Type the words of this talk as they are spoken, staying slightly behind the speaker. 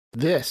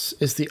This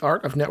is the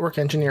Art of Network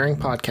Engineering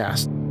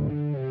podcast.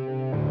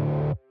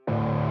 In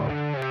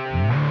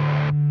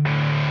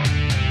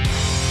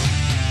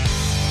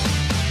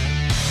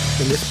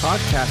this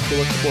podcast,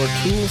 we'll explore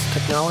tools,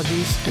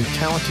 technologies, and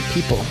talented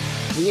people.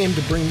 We aim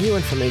to bring you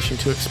information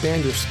to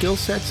expand your skill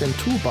sets and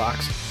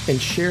toolbox and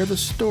share the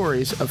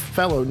stories of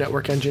fellow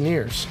network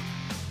engineers.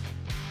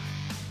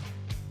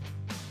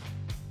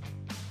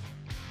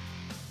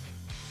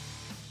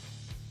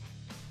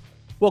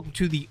 Welcome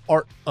to the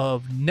Art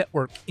of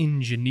Network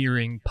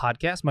Engineering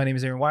podcast. My name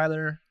is Aaron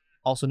Weiler,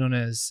 also known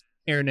as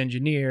Aaron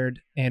Engineered,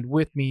 and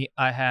with me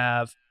I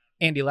have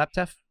Andy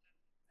Laptev.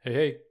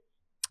 Hey.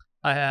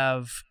 I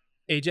have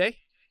AJ.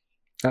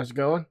 How's it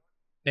going?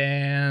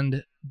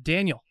 And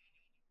Daniel.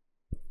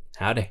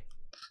 Howdy.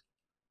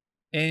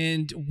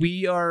 And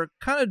we are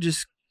kind of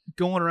just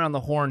going around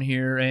the horn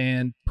here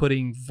and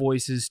putting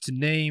voices to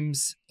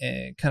names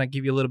and kind of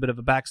give you a little bit of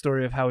a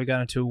backstory of how we got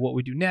into what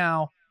we do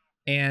now,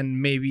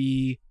 and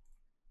maybe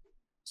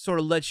sort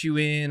of let you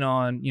in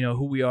on,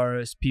 who we are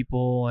as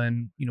people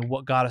and,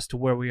 what got us to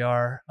where we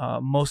are,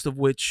 most of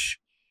which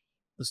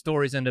the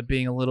stories end up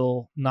being a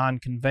little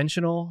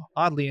non-conventional.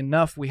 Oddly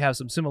enough, we have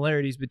some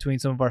similarities between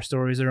some of our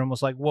stories that are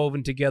almost like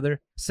woven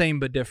together, same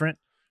but different.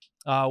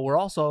 We're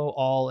also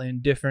all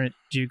in different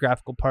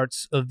geographical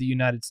parts of the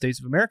United States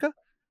of America,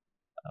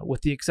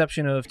 with the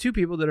exception of two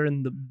people that are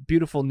in the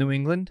beautiful New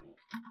England,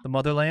 the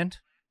motherland,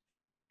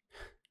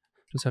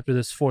 just after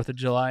this 4th of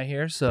July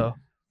here, so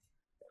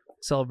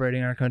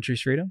celebrating our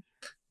country's freedom.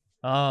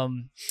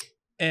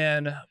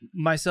 And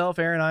myself,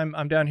 Aaron,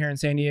 I'm down here in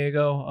San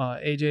Diego.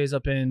 AJ is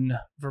up in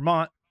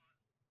Vermont.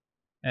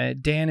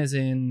 Dan is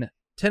in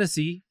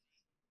Tennessee,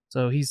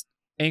 so he's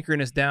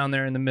anchoring us down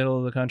there in the middle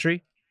of the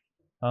country.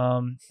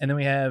 And then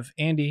we have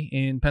Andy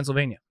in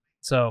Pennsylvania.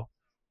 So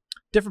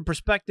different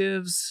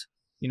perspectives,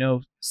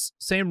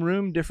 same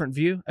room, different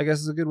view, I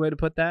guess is a good way to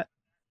put that.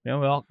 We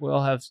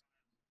all have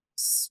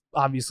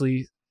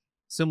obviously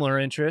similar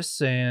interests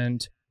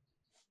and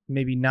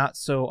maybe not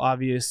so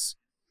obvious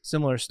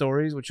similar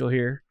stories, which you'll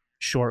hear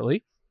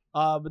shortly.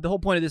 But the whole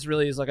point of this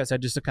really is, like I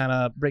said, just to kind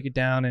of break it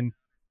down and,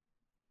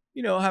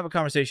 have a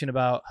conversation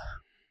about,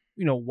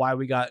 why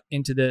we got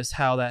into this,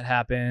 how that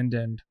happened,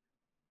 and,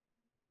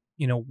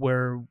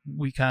 where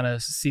we kind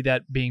of see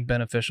that being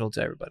beneficial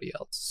to everybody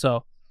else.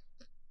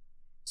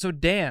 So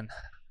Dan,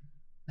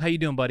 how you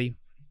doing, buddy?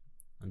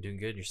 I'm doing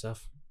good.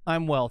 Yourself?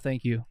 I'm well.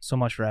 Thank you so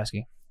much for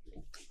asking.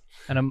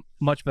 And I'm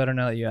much better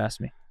now that you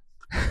asked me.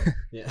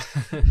 Yeah.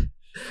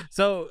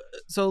 So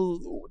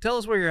tell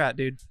us where you're at,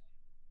 dude.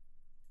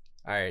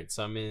 All right.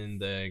 So I'm in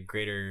the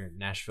greater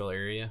Nashville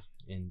area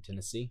in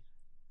Tennessee.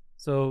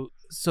 So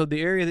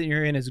the area that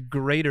you're in is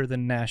greater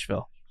than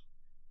Nashville.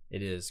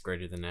 It is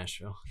greater than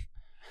Nashville.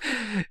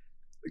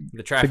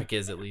 The traffic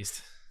is, at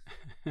least.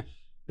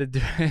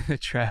 The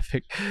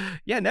traffic.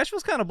 Yeah,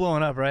 Nashville's kind of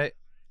blowing up, right?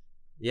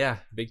 Yeah,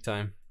 big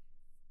time.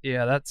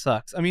 Yeah, that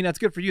sucks. I mean, that's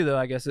good for you, though,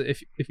 I guess,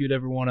 if you'd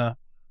ever want to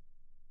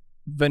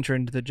venture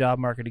into the job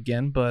market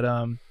again.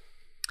 But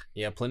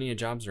yeah, plenty of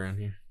jobs around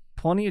here.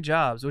 Plenty of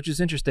jobs, which is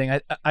interesting.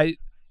 I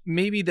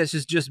maybe that's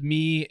just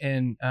me,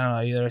 and I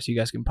don't know, the rest of you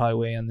guys can probably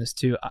weigh on this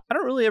too. I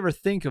don't really ever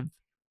think of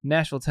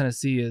Nashville,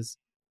 Tennessee as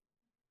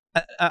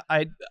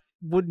I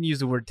wouldn't use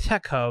the word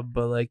tech hub,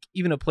 but like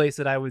even a place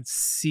that I would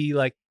see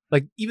like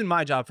even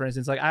my job, for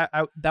instance, like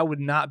I that would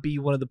not be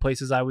one of the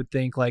places I would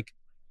think like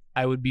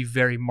I would be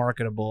very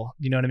marketable.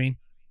 You know what I mean?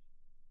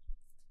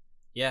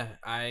 Yeah,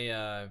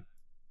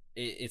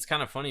 it's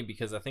kind of funny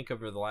because I think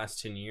over the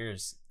last 10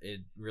 years,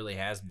 it really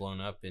has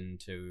blown up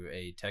into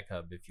a tech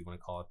hub, if you want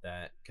to call it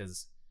that,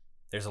 because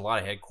there's a lot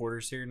of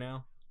headquarters here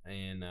now,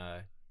 and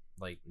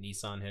like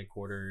Nissan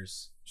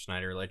headquarters,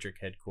 Schneider Electric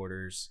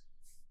headquarters.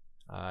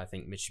 I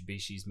think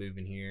Mitsubishi's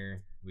moving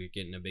here. We're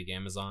getting a big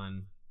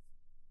Amazon.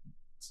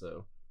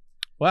 So,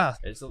 wow,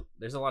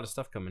 there's a lot of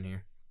stuff coming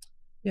here.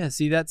 Yeah,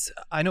 see,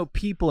 I know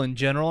people in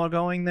general are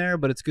going there,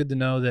 but it's good to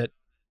know that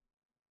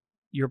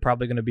you're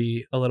probably going to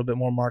be a little bit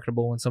more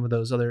marketable when some of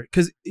those other,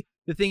 because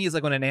the thing is,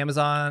 like when an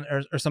Amazon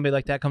or somebody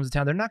like that comes to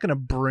town, they're not going to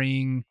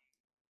bring,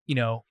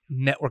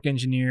 network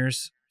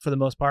engineers for the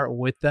most part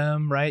with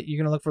them, right? You're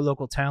going to look for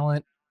local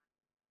talent.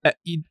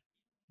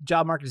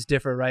 Job market is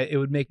different, right? It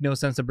would make no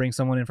sense to bring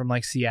someone in from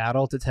like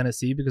Seattle to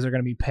Tennessee because they're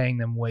going to be paying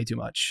them way too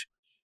much,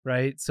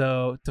 right?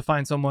 So to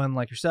find someone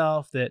like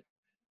yourself that,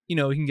 you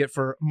can get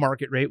for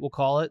market rate, we'll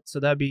call it. So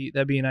that'd be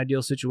an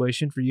ideal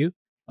situation for you.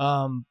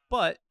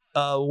 But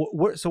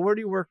where do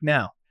you work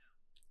now?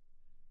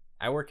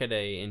 I work at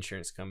a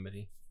insurance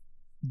company.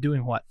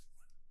 Doing what?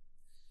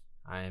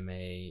 I am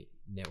a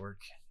network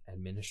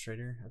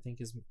administrator, I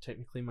think is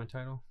technically my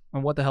title.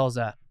 And what the hell is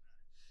that?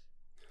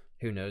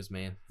 Who knows,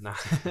 man? Nah.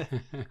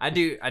 I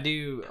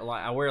do a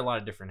lot. I wear a lot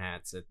of different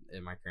hats at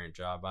my current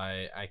job.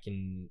 I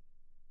can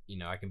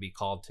be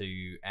called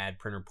to add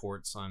printer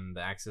ports on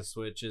the access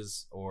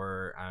switches,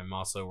 or I'm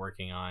also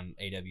working on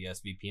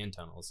AWS VPN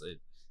tunnels.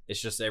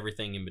 It's just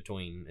everything in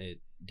between.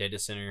 Data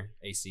center,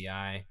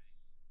 ACI,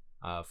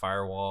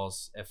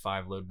 firewalls,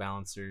 F5 load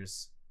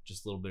balancers,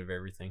 just a little bit of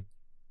everything.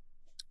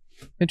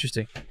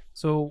 Interesting.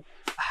 So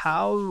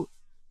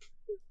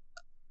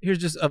here's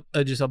just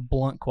a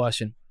blunt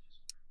question.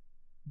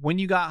 When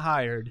you got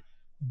hired,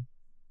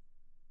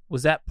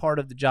 was that part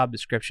of the job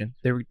description?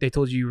 They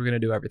told you were going to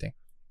do everything.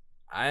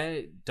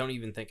 I don't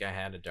even think I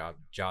had a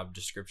job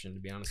description, to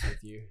be honest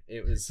with you.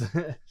 It was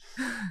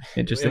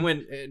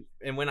interesting.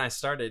 And when I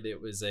started, it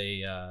was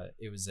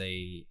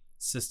a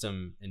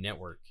system and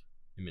network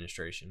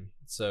administration.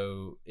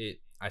 So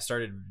I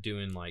started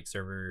doing like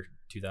Server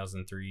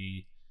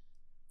 2003.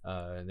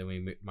 Then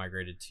we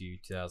migrated to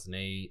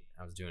 2008.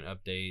 I was doing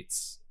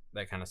updates,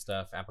 that kind of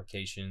stuff,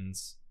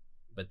 applications.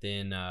 But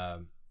then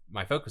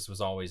my focus was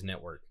always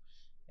network.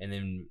 And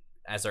then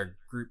as our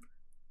group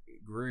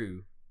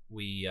grew,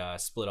 we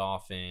split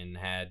off and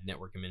had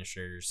network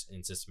administrators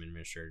and system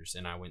administrators,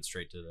 and I went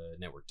straight to the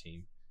network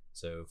team,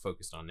 so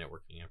focused on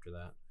networking after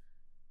that.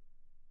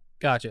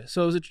 Gotcha.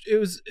 So it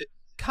was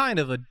kind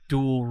of a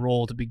dual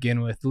role to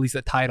begin with. At least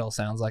the title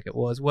sounds like it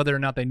was. Whether or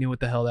not they knew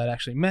what the hell that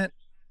actually meant,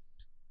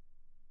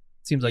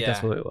 seems like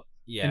that's what it was.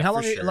 Yeah. And how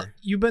long sure.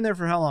 You've been there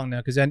for how long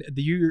now? Because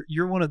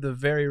you're one of the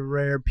very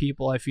rare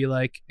people, I feel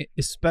like,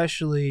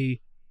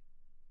 especially.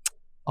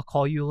 I'll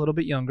call you a little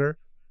bit younger.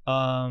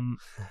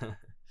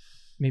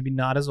 Maybe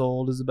not as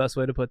old is the best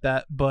way to put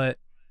that, but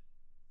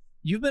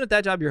you've been at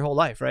that job your whole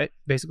life, right?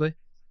 Basically.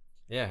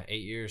 Yeah, 8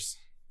 years.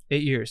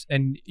 8 years,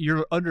 and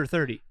you're under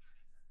 30.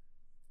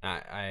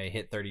 I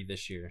hit 30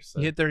 this year. So.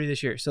 You hit 30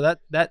 this year, so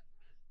that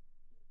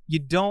you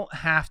don't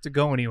have to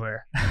go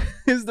anywhere.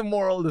 Is the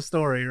moral of the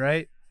story,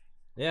 right?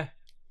 Yeah.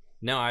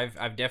 No,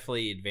 I've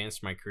definitely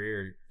advanced my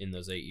career in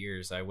those 8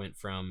 years. I went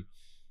from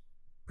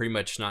pretty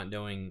much not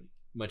knowing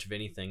much of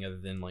anything other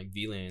than like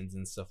VLANs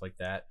and stuff like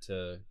that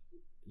to,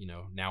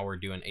 now we're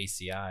doing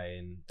ACI,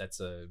 and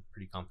that's a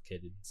pretty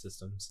complicated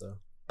system. So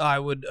I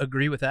would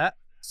agree with that.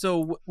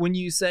 So when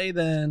you say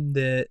then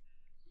that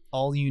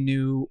all you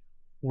knew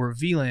were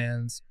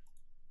VLANs,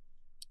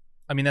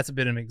 I mean, that's a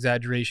bit of an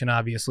exaggeration,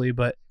 obviously,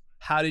 but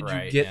how did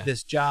you get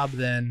this job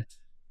then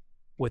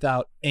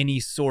without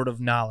any sort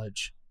of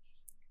knowledge?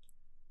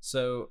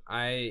 So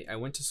I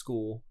went to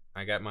school.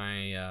 I got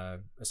my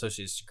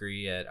associate's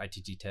degree at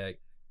ITT Tech.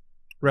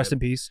 Rest in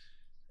peace.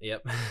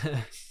 Yep.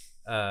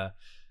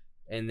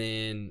 And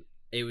then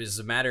it was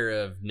a matter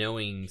of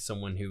knowing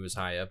someone who was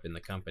high up in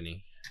the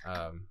company.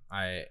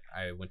 I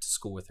went to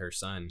school with her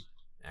son,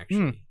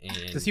 actually.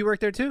 And does he work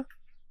there too?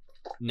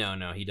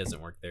 No, he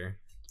doesn't work there.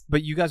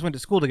 But you guys went to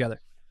school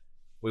together.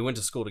 We went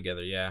to school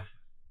together, yeah.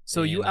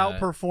 So you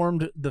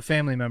outperformed the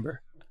family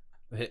member.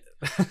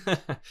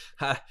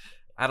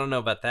 I don't know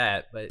about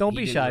that, but don't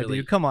be shy,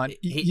 dude. Come on.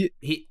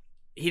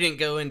 He didn't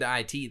go into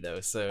IT though,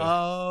 so.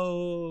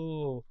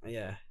 Oh.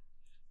 Yeah.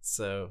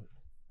 So.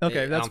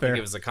 Okay, that's fair. I don't think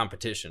it was a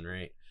competition,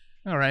 right?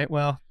 All right.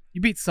 Well,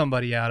 you beat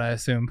somebody out, I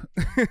assume.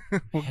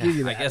 We'll give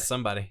you that. I guess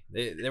somebody.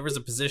 There was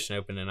a position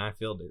open, and I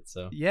filled it.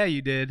 So. Yeah,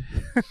 you did.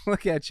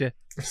 Look at you,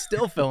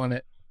 still filling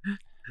it.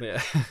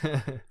 Yeah.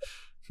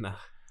 No.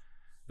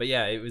 But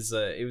yeah, it was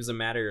a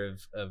matter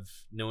of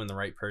knowing the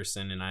right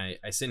person, and I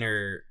sent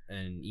her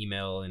an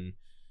email and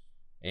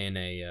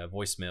a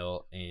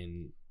voicemail,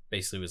 and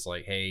basically was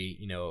like, hey,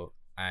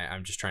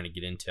 I'm just trying to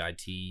get into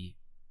IT.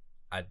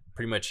 I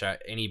pretty much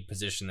any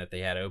position that they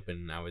had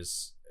open, I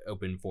was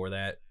open for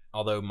that.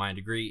 Although my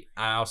degree,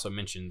 I also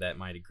mentioned that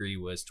my degree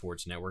was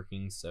towards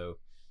networking, so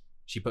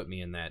she put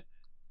me in that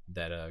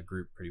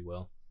group pretty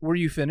well. Were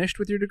you finished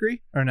with your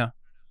degree or no?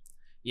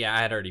 Yeah, I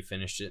had already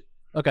finished it.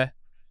 Okay.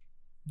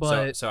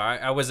 But so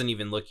I wasn't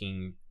even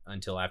looking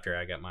until after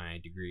I got my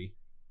degree.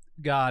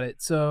 Got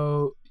it.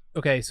 So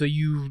okay, so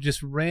you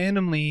just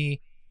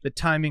randomly, the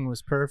timing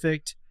was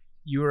perfect.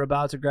 You were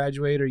about to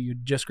graduate, or you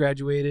just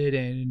graduated,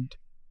 and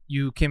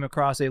you came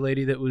across a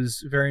lady that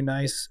was very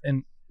nice,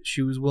 and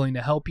she was willing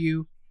to help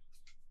you.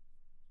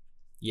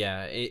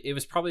 Yeah, it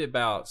was probably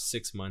about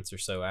 6 months or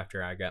so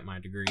after I got my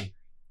degree.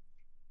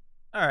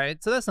 All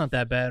right, so that's not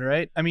that bad,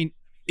 right? I mean,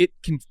 it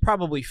can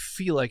probably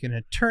feel like an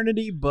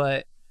eternity,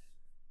 but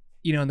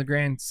in the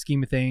grand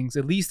scheme of things,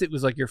 at least it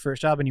was like your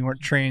first job and you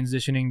weren't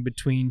transitioning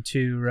between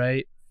two,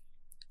 right?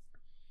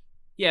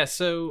 Yeah,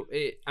 so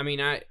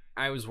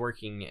I was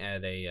working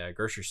at a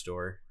grocery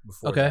store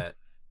before that.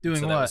 Doing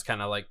so what? That was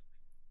kind of like.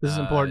 This is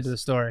important to the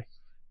story.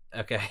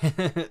 Okay.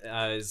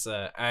 I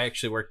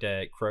actually worked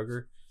at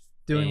Kroger.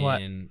 Doing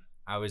what? And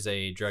I was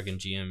a drug and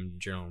GM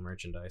general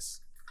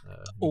merchandise.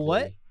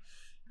 What?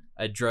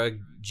 A drug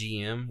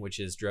GM, which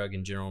is drug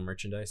and general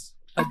merchandise.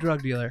 A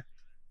drug dealer.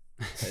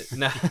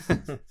 No.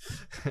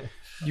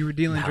 You were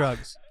dealing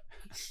drugs.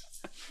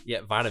 Yeah,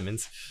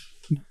 vitamins.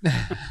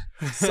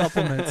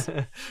 Supplements.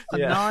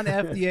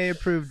 Non-FDA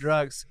approved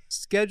drugs.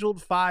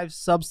 Scheduled 5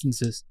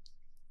 substances.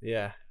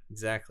 Yeah,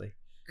 exactly.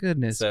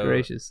 Goodness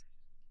gracious.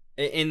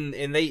 And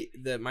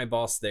my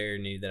boss there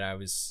knew that I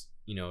was,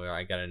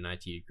 I got an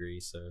IT degree,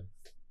 so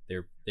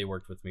they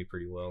worked with me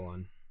pretty well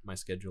on my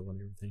schedule and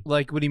everything.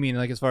 Like, what do you mean?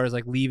 Like, as far as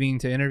like leaving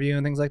to interview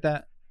and things like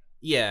that?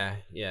 Yeah.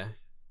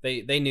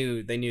 They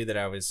knew that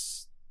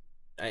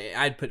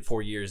I'd put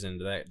 4 years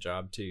into that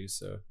job too,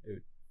 so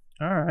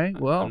all right.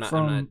 Well,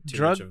 from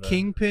drug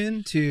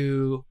kingpin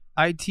to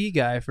IT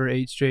guy for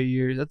 8 straight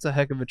years. That's a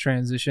heck of a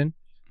transition.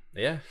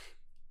 Yeah.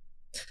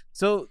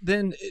 So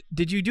then,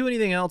 did you do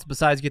anything else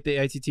besides get the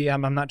ITT?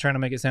 I'm not trying to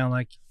make it sound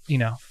like,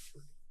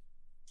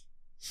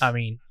 I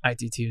mean,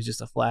 ITT was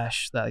just a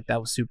flash. That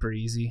was super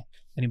easy.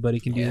 Anybody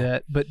can do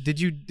that. But did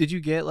you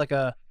get like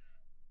a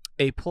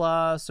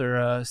plus or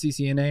a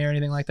CCNA or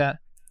anything like that?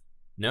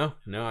 No.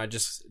 I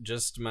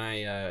just my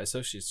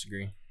associate's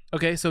degree.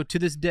 Okay, so to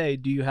this day,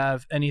 do you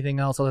have anything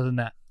else other than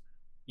that?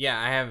 Yeah,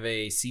 I have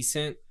a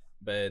CCENT,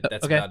 but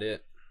that's about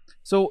it.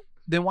 So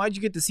then why'd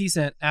you get the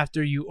CCENT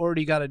after you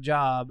already got a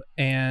job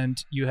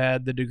and you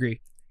had the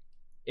degree?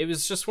 It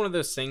was just one of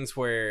those things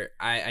where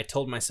I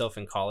told myself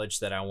in college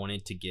that I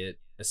wanted to get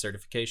a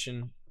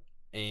certification,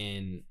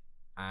 and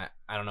I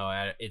don't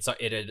know,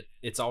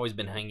 it's always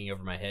been hanging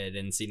over my head.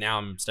 And see, now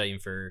I'm studying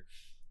for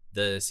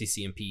the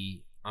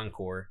CCNP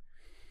Encore,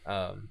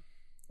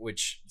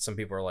 which some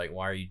people are like,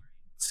 why are you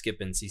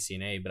skipping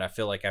CCNA? But I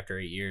feel like after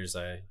 8 years,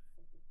 I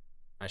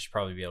should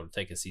probably be able to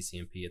take a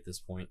CCNP at this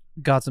point.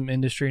 Got some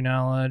industry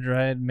knowledge,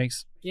 right?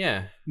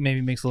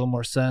 Maybe makes a little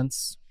more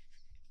sense.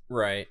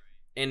 Right.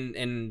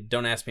 And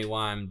don't ask me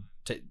why I'm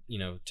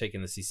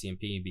taking the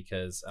CCNP,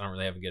 because I don't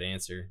really have a good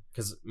answer.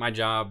 Because my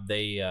job,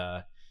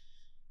 it's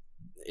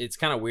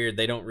kind of weird.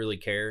 They don't really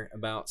care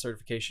about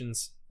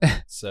certifications.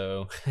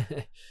 So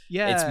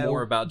yeah, it's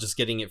more about just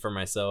getting it for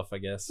myself, I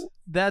guess.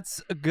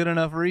 That's a good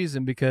enough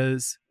reason,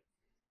 because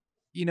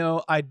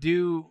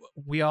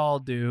we all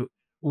do.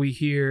 We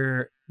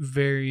hear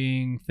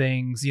varying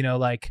things,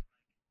 like,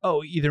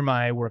 oh, either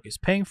my work is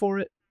paying for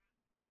it,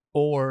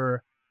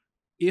 or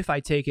if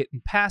I take it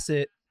and pass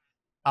it,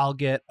 I'll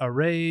get a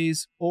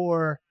raise,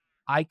 or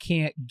I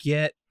can't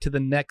get to the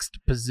next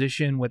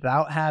position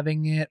without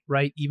having it,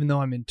 right? Even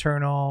though I'm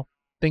internal,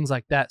 things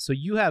like that. So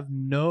you have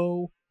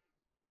no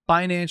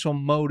financial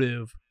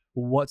motive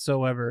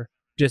whatsoever.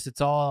 Just it's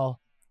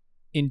all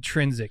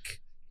intrinsic.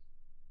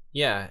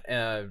 Yeah,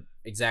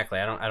 exactly.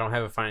 I don't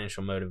have a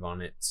financial motive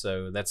on it,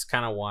 so that's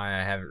kind of why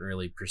I haven't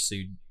really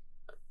pursued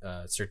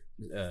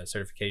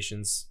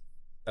certifications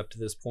up to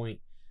this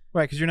point.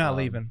 Right, because you're not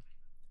leaving.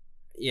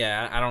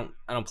 Yeah, I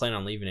don't plan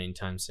on leaving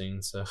anytime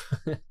soon. So,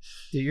 dude,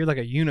 you're like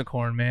a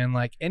unicorn, man.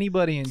 Like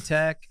anybody in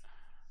tech.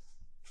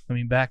 I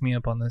mean, back me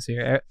up on this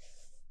here.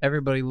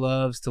 Everybody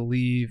loves to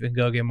leave and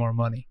go get more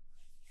money,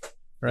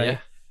 right?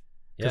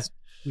 Yeah.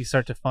 We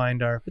start to find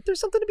but there's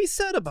something to be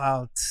said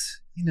about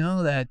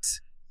that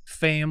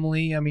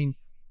family. I mean,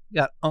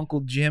 you got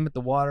Uncle Jim at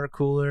the water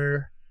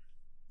cooler.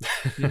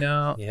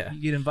 Yeah.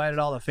 You get invited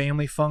to all the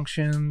family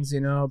functions.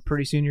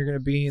 Pretty soon you're going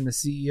to be in the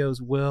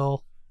CEO's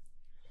will.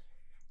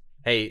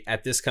 Hey,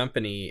 at this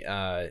company,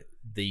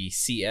 the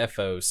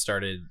CFO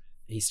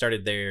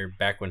started there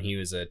back when he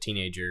was a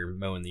teenager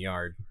mowing the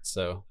yard.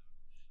 So,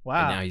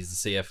 wow. And now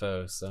he's the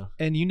CFO. So,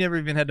 and you never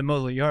even had to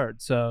mow the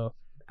yard. So,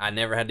 I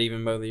never had to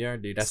even mow the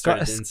yard, dude. I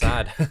started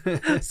inside.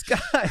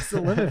 Sky's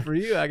the limit for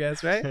you, I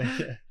guess, right?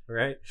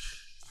 Right.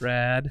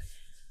 Rad.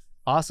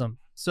 Awesome.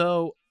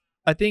 So,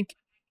 I think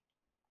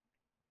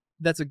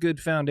that's a good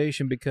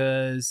foundation,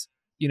 because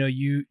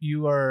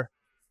you are,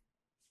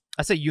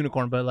 I say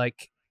unicorn, but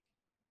like,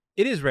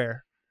 it is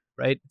rare,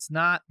 right? It's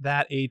not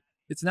that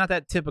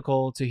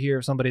typical to hear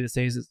of somebody that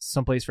stays at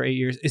someplace for 8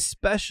 years,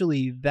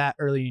 especially that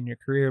early in your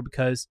career,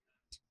 because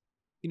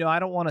I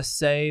don't want to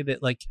say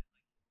that like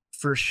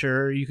for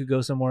sure you could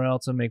go somewhere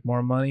else and make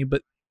more money,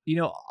 but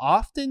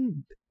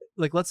often,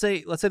 like let's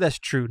say that's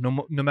true,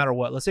 no matter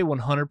what. Let's say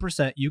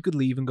 100% you could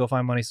leave and go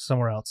find money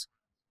somewhere else,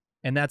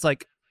 and that's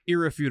like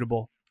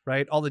irrefutable,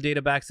 right? All the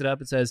data backs it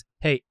up. It says,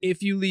 hey,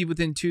 if you leave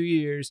within 2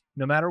 years,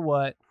 no matter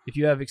what, if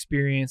you have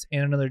experience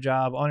and another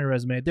job on your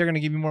resume, they're going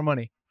to give you more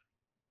money.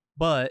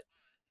 But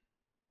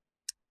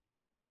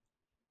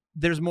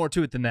there's more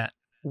to it than that,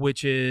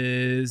 which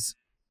is,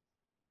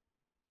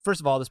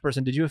 first of all, this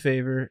person did you a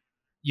favor.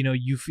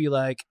 You feel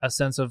like a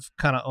sense of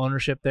kind of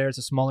ownership there. It's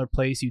a smaller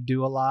place. You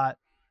do a lot,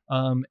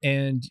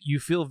 and you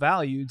feel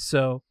valued.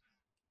 So,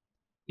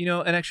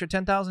 an extra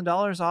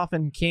 $10,000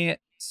 often can't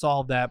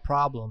solve that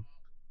problem.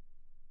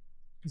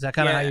 Is that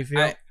kind of how you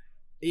feel?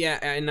 Yeah,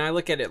 and I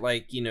look at it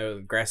like,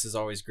 grass is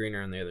always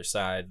greener on the other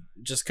side.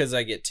 Just because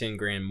I get 10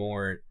 grand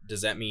more,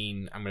 does that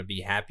mean I'm going to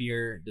be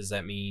happier? Does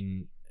that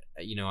mean,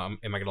 am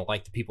I going to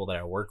like the people that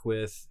I work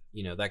with?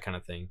 That kind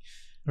of thing.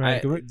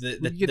 Right.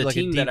 The like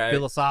team a deep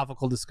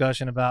philosophical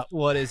discussion about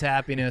what is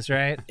happiness,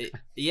 right?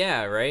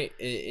 Yeah, right.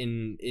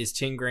 And is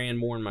 10 grand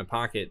more in my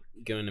pocket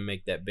going to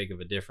make that big of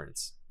a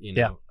difference?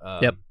 Yeah.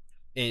 Yep.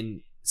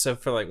 And so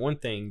for like one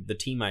thing, the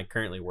team I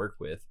currently work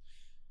with,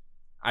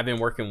 I've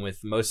been working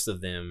with most of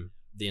them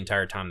the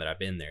entire time that I've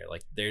been there.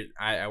 Like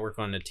I work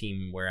on a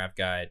team where I've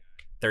got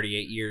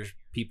 38 years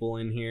people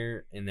in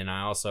here, and then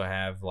I also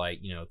have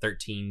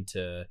 13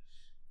 to,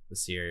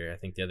 let's see here, I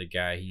think the other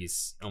guy,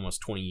 he's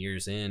almost 20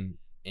 years in,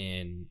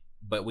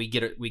 but we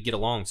get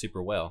along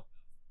super well.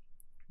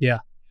 Yeah,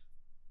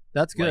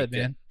 that's good,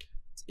 man.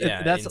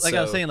 Yeah, that's like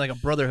I was saying, like a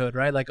brotherhood,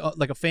 right? Like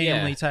a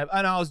family type.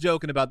 I know I was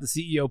joking about the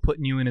CEO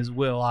putting you in his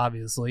will,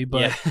 obviously,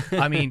 but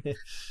I mean,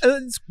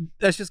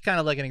 that's just kind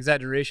of like an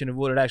exaggeration of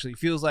what it actually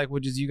feels like,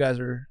 which is you guys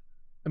are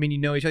I mean, you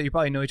know each other. You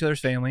probably know each other's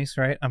families,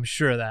 right? I'm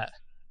sure of that.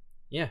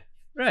 Yeah.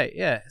 Right.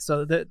 Yeah.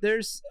 So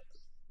there's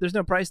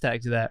no price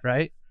tag to that,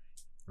 right?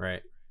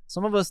 Right.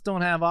 Some of us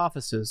don't have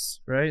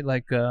offices, right?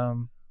 Like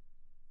pretty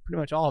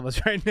much all of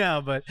us right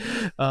now. But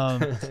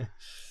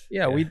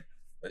yeah, we,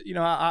 you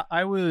know,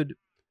 I would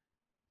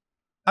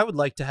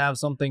like to have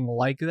something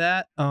like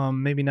that.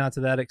 Maybe not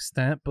to that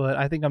extent, but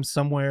I think I'm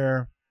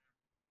somewhere,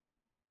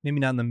 maybe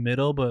not in the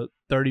middle, but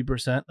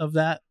 30% of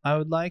that I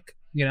would like.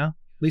 You know,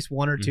 at least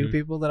one or two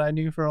people that I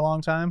knew for a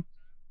long time.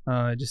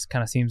 It just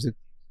kind of seems to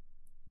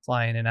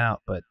fly in and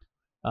out, but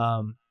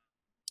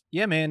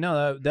yeah, man,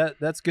 no,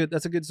 that's good.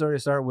 That's a good story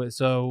to start with.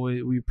 So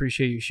we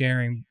appreciate you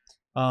sharing.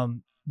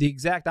 The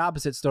exact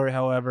opposite story,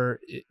 however,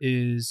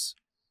 is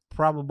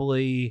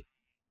probably,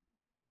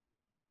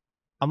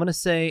 I'm gonna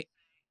say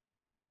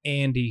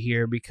Andy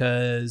here,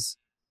 because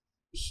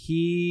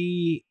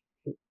he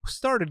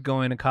started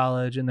going to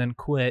college and then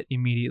quit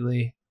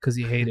immediately because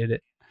he hated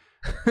it.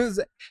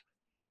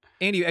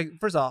 Andy,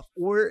 first off,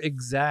 where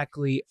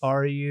exactly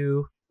are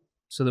you,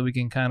 so that we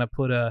can kind of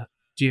put a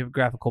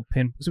geographical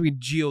pin, so we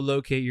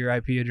geolocate your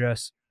IP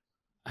address?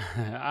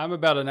 I'm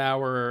about an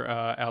hour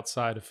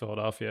outside of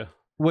Philadelphia.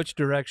 Which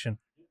direction?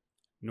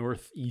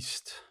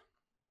 Northeast.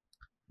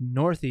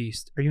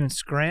 Northeast. Are you in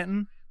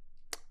Scranton?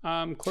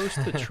 I'm close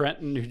to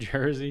Trenton, New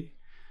Jersey.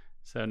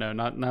 So no,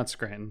 not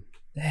Scranton.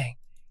 Dang.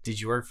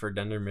 Did you work for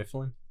Dunder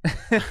Mifflin?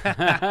 You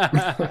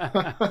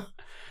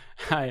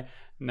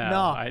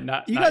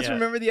guys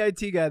remember the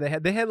IT guy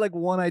they had like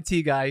one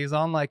IT guy. He was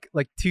on like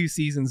 2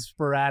 seasons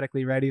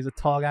sporadically, right? He was a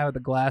tall guy with the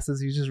glasses.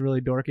 He was just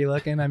really dorky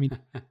looking. I mean,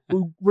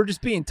 we're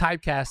just being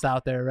typecast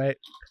out there, right?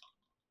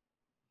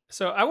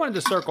 So I wanted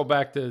to circle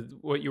back to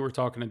what you were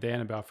talking to Dan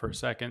about for a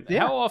second.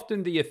 Yeah. How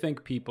often do you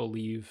think people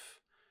leave,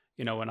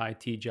 you know, an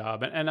IT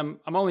job? And I'm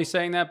only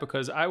saying that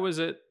because I was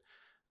at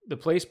the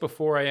place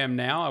before I am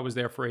now. I was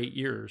there for 8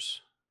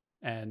 years,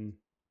 and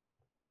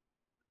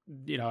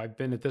you know, I've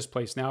been at this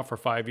place now for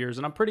 5 years,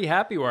 and I'm pretty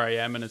happy where I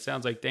am. And it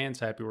sounds like Dan's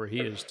happy where he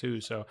is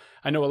too. So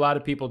I know a lot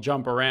of people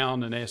jump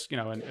around and ask, you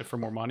know, and for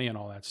more money and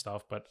all that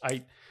stuff. But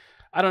I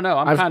don't know.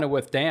 I'm kind of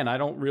with Dan. I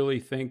don't really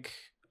think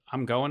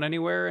I'm going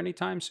anywhere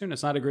anytime soon.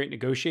 It's not a great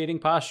negotiating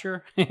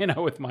posture, you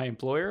know, with my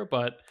employer.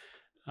 But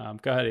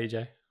go ahead,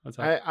 AJ. What's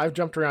up? I've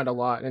jumped around a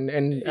lot, and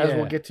as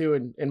we'll get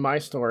to in my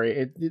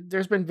story,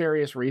 there's been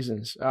various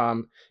reasons.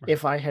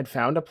 If I had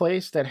found a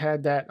place that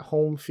had that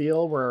home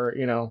feel where,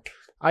 you know,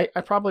 I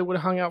probably would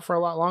have hung out for a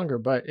lot longer,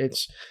 but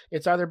it's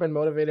either been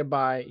motivated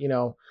by, you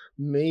know,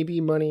 maybe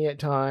money at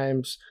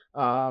times,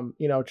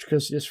 you know,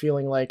 because just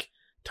feeling like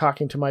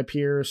talking to my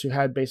peers who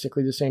had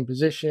basically the same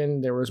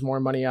position, there was more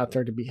money out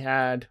there to be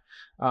had.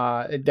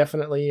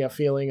 Definitely a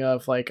feeling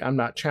of like, I'm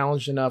not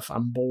challenged enough,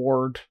 I'm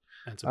bored,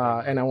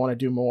 and I want to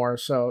do more.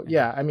 So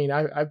yeah, I mean,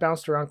 I've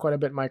bounced around quite a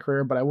bit in my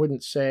career, but I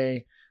wouldn't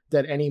say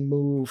that any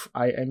move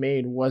I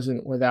made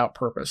wasn't without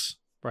purpose.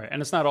 Right,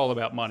 and it's not all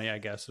about money, I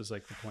guess, is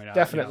like the point.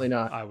 Definitely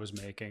not. I was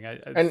making.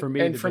 For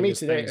me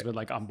today, thing has been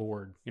like, I'm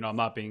bored. You know, I'm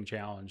not being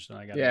challenged, and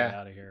I got to get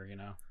out of here. You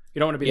know, you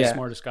don't want to be the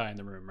smartest guy in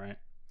the room, right?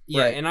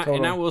 Yeah, right,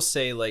 and I will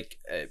say, like,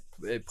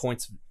 at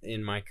points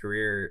in my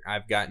career,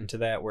 I've gotten to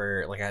that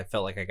where like I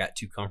felt like I got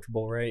too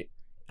comfortable. Right,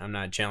 I'm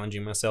not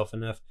challenging myself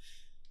enough.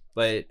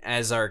 But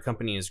as our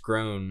company has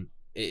grown,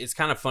 it's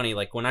kind of funny.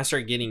 Like when I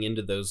start getting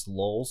into those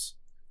lulls,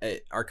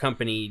 our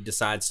company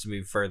decides to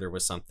move further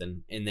with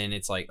something, and then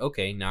it's like,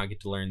 okay, now I get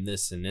to learn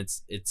this, and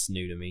it's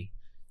new to me.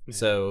 Yeah.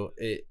 So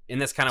and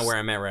that's kind of where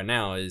I'm at right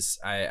now. Is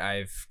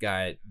I've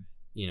got,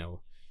 you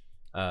know,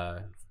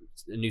 a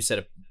new set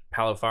of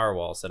Palo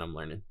firewalls that I'm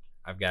learning.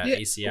 I've got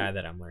ACI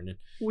that I'm learning.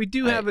 We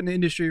do have an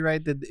industry,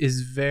 right, that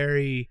is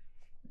very,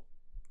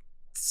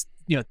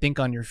 you know, think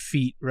on your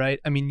feet,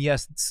 right? I mean,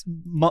 yes,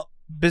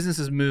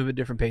 businesses move at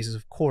different paces,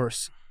 of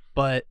course,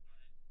 but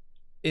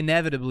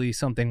inevitably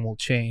something will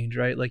change,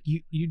 right? Like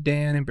you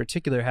Dan in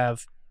particular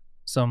have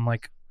some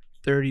like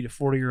 30 to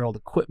 40-year-old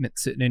equipment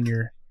sitting in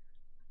your,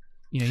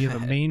 you know, you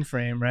have a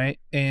mainframe, right?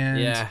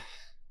 And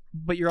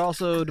but you're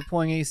also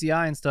deploying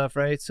ACI and stuff,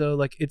 right? So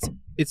like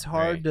it's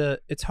hard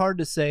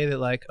to say that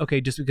like,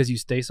 okay, just because you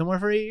stay somewhere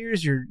for 8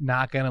 years, you're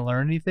not going to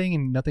learn anything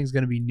and nothing's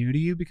going to be new to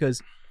you,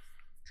 because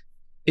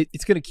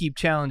it's going to keep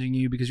challenging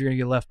you, because you're going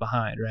to get left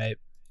behind, right?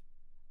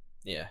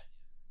 Yeah.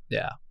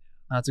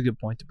 That's a good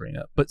point to bring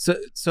up. But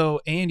so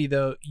Andy,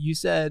 though, you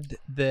said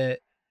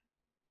that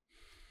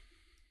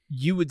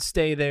you would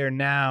stay there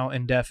now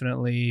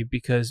indefinitely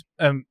because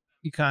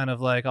you kind of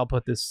like, I'll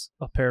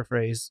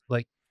paraphrase,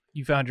 like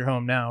you found your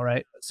home now,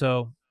 right?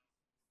 So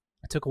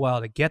it took a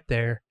while to get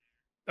there.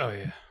 Oh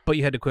yeah. But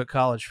you had to quit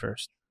college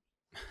first.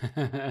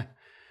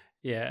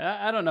 Yeah,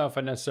 I don't know if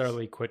I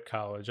necessarily quit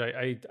college.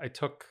 I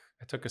took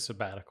a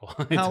sabbatical.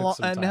 How long?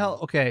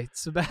 Okay,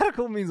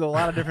 sabbatical means a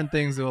lot of different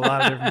things to a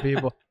lot of different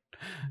people.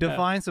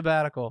 Define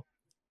sabbatical.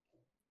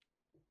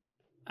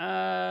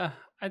 I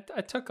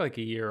took like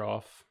a year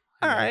off.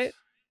 All right,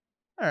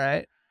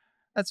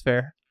 that's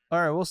fair. All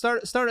right, well,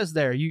 start us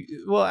there.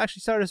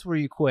 Start us where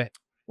you quit.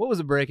 What was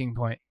the breaking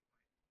point?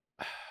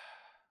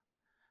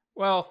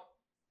 Well,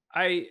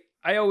 I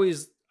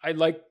I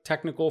like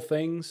technical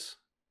things,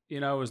 you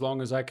know, as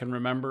long as I can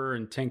remember,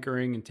 and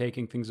tinkering and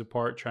taking things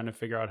apart, trying to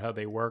figure out how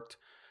they worked.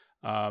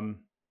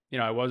 You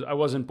know, I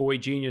wasn't boy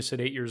genius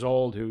at 8 years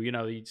old who, you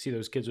know, you see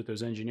those kids with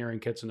those engineering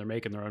kits and they're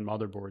making their own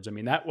motherboards. I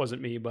mean, that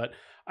wasn't me, but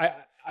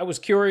I was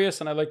curious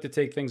and I like to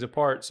take things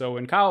apart. So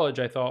in college,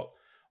 I thought,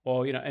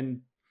 well, you know,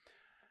 and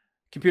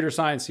computer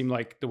science seemed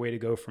like the way to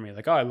go for me.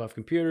 Like, oh, I love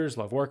computers,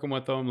 love working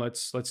with them.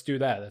 Let's do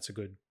that. That's a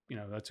good, you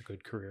know, that's a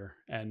good career.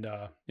 And,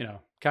 you know,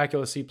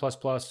 calculus, C++,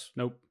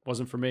 nope,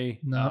 wasn't for me.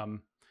 No.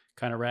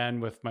 Kind of ran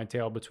with my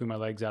tail between my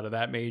legs out of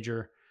that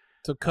major.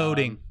 So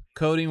coding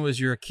was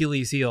your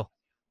Achilles heel.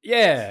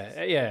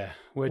 Yeah.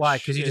 Why?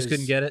 Because you just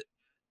couldn't get it?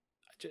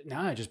 No,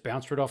 I just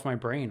bounced right off my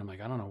brain. I'm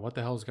like, I don't know what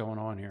the hell's going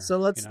on here. So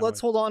let's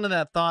hold on to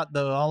that thought,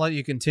 though. I'll let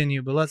you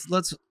continue, but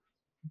let's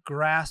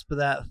grasp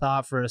that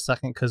thought for a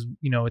second, because,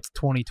 you know, it's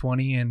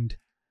 2020 and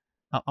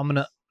I'm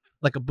gonna,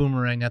 like a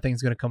boomerang, I think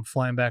it's gonna come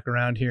flying back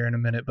around here in a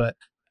minute. But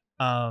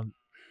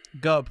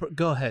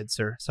go ahead,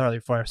 sir. Sorry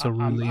for I so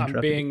rudely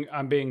interrupted.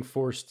 I'm being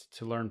forced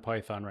to learn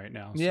Python right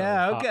now. So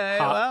yeah. Okay.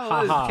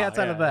 Well, cat's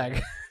out of the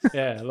bag.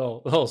 Yeah, a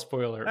little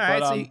spoiler. All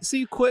right. So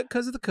you quit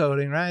because of the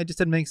coding, right? It just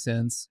didn't make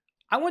sense.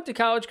 I went to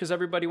college because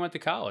everybody went to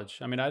college.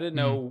 I mean, I didn't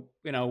know,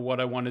 you know, what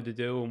I wanted to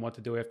do and what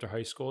to do after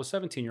high school. A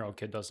 17-year-old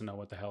kid doesn't know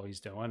what the hell he's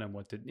doing and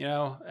what to, you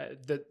know,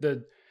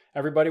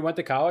 everybody went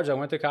to college. I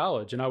went to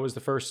college, and I was the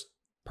first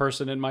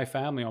person in my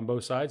family on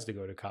both sides to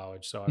go to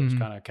college. So I was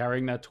kind of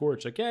carrying that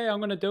torch, like, yeah, I'm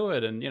going to do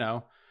it. And, you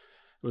know,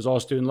 it was all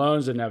student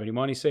loans, didn't have any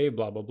money saved,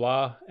 blah, blah,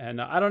 blah. And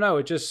I don't know,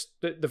 it just,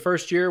 the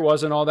first year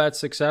wasn't all that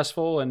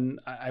successful, and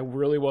I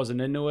really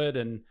wasn't into it.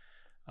 And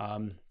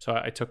so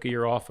I took a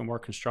year off and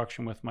worked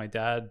construction with my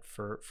dad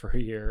for a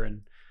year.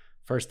 And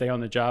first day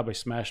on the job, I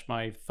smashed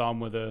my thumb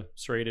with a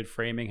serrated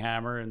framing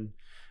hammer. And,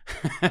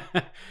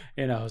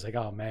 you know, I was like,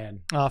 oh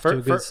man. Off to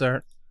a good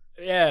start.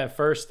 Yeah,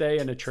 first day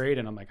in a trade,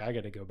 and I'm like, I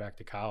got to go back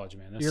to college,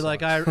 man. You're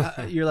like,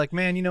 you're like,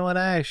 man, you know what?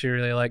 I actually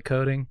really like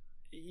coding.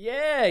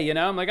 Yeah, you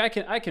know, I'm like,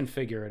 I can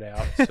figure it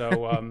out.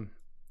 So,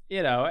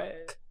 you know,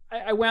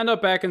 I wound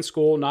up back in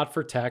school, not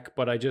for tech,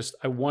 but I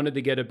wanted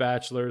to get a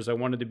bachelor's. I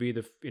wanted to be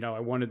I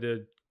wanted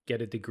to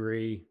get a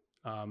degree.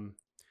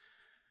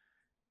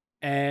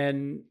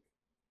 And,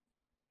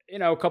 you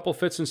know, a couple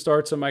fits and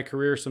starts in my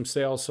career, some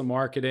sales, some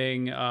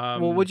marketing.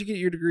 Well, what'd you get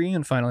your degree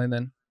in finally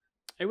then?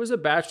 It was a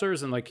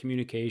bachelor's in like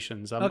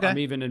communications. Okay. I'm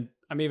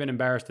even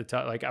embarrassed to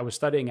tell. Like, I was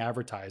studying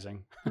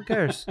advertising. Who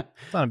cares?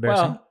 It's not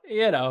embarrassing. Well,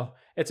 you know,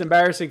 it's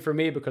embarrassing for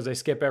me because I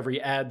skip every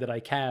ad that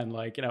I can.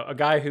 Like, you know, a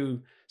guy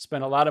who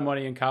spent a lot of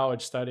money in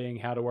college studying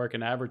how to work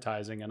in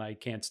advertising, and I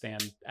can't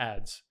stand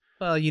ads.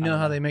 Well, you know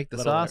how they make the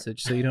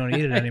sausage, so you don't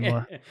eat it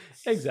anymore.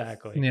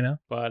 Exactly. You know.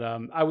 But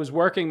I was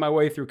working my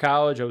way through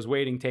college. I was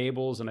waiting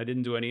tables, and I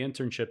didn't do any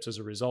internships as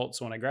a result.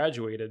 So when I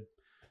graduated,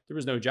 there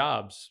was no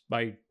jobs.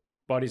 My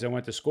buddies I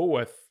went to school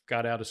with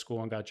got out of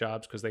school and got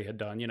jobs because they had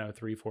done, you know,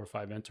 3, 4,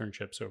 5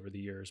 internships over the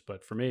years.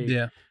 But for me,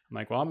 I'm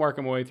like, well, I'm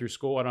working my way through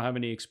school. I don't have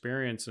any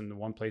experience. And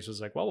one place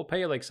was like, well, we'll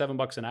pay you like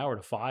 $7 an hour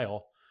to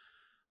file.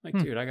 I'm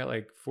like, dude, I got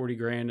like 40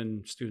 grand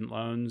in student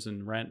loans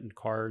and rent and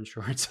car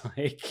insurance.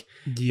 Like,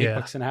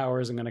 $8 an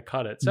hour isn't going to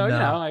cut it. So, you know,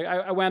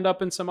 I wound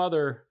up in some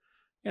other,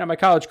 you know, my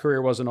college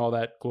career wasn't all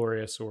that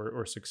glorious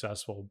or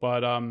successful,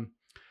 but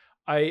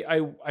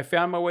I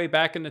found my way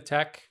back into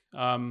tech.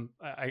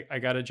 I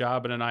got a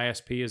job at an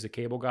ISP as a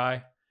cable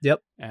guy.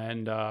 Yep.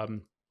 And,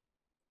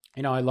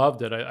 you know, I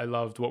loved it. I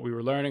loved what we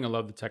were learning. I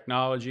loved the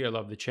technology. I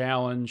loved the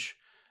challenge.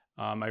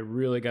 I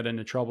really got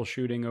into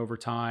troubleshooting over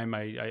time.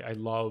 I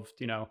loved,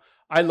 you know,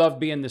 I loved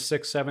being the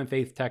 6th, 7th,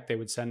 8th tech they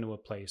would send to a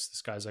place.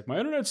 This guy's like, my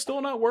internet's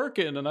still not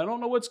working and I don't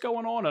know what's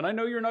going on. And I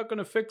know you're not going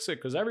to fix it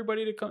because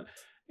everybody to come,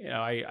 you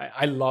know,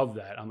 I love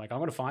that. I'm like, I'm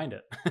going to find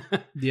it.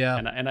 Yeah.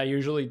 And I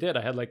usually did.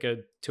 I had like a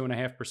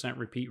 2.5%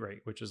 repeat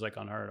rate, which is like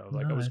unheard of.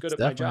 Like, I was good at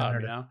my job,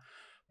 you know,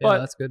 yeah, but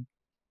that's good.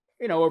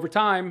 You know, over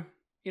time,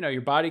 you know,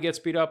 your body gets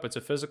beat up. It's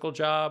a physical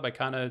job. I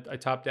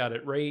topped out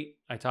at rate.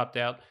 I topped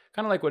out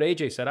kind of like what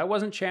AJ said. I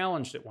wasn't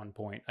challenged at one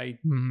point. I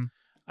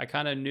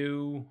kind of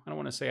knew, I don't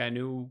want to say I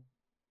knew,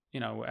 you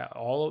know,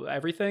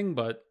 everything,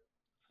 but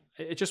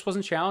it just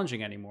wasn't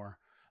challenging anymore.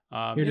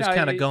 You're just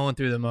kind of going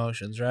through the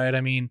motions, right? I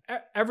mean,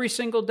 every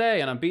single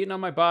day, and I'm beating on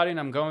my body and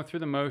I'm going through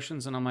the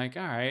motions and I'm like,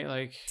 all right,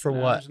 like, for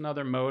what? Here's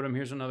another modem.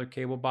 Here's another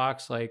cable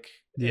box. Like,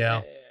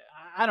 yeah.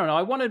 I don't know.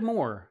 I wanted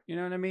more, you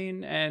know what I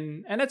mean?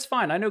 And it's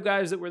fine. I know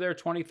guys that were there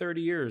 20,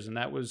 30 years and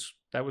that was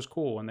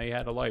cool. And they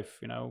had a life,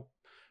 you know.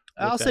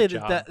 I'll say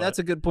that's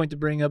a good point to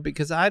bring up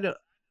because I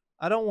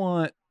don't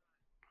want,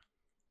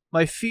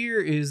 my fear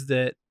is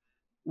that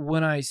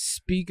when I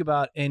speak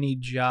about any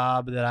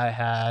job that I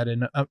had,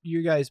 and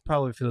you guys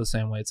probably feel the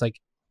same way. It's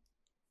like,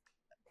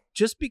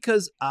 just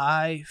because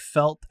I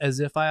felt as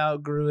if I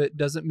outgrew it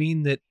doesn't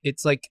mean that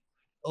it's like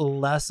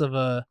less of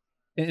a,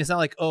 it's not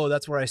like, oh,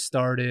 that's where I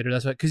started or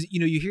that's what, because, you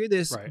know, you hear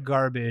this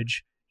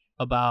garbage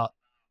about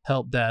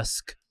help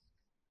desk.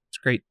 It's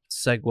a great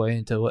segue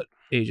into what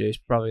AJ's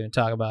probably going to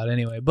talk about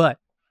anyway. But,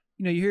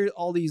 you know, you hear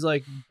all these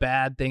like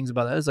bad things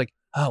about that. It's like,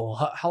 oh,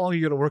 well, how long are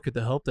you going to work at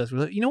the help desk?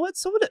 You know what?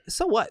 So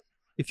what?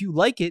 If you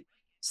like it,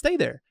 stay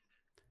there.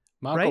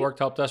 My uncle worked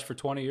help desk for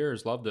 20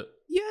 years. Loved it.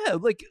 Yeah.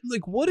 Like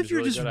what if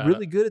you're just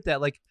really good at that?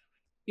 Like,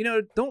 you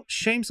know, don't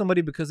shame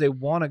somebody because they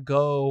want to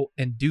go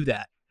and do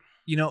that.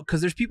 You know, because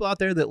there's people out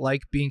there that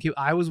like being cable.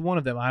 I was one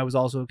of them. I was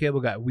also a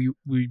cable guy.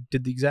 We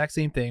did the exact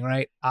same thing,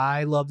 right?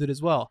 I loved it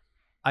as well.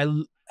 I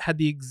had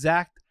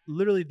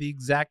literally the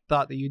exact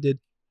thought that you did.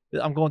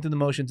 I'm going through the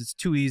motions. It's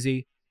too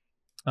easy.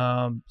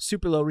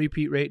 Super low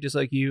repeat rate, just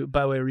like you.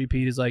 By the way,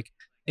 repeat is like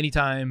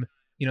anytime,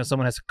 you know,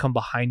 someone has to come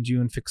behind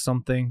you and fix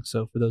something.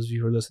 So for those of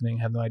you who are listening,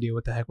 have no idea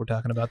what the heck we're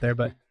talking about there.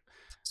 But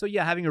so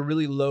yeah, having a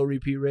really low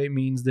repeat rate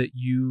means that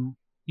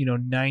you know,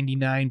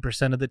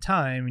 99% of the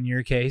time in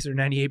your case, or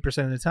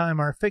 98% of the time,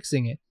 are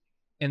fixing it.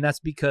 And that's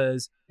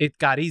because it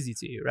got easy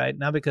to you, right?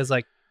 Not because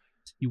like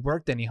you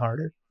worked any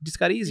harder. It just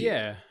got easier.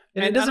 Yeah.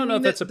 And it doesn't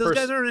mean that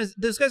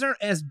those guys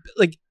aren't as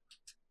like,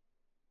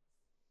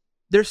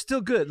 they're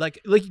still good. Like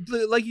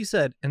you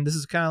said, and this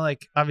is kind of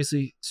like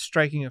obviously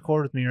striking a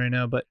chord with me right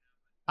now, but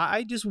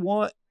I just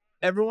want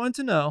everyone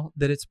to know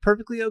that it's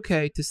perfectly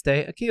okay to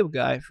stay a cable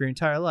guy for your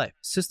entire life.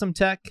 System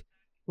tech,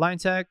 line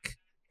tech,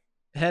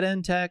 head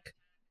end tech,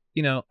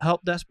 you know,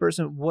 help desk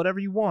person, whatever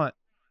you want.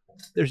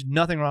 There's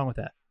nothing wrong with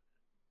that,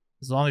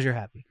 as long as you're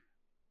happy.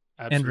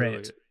 Absolutely. And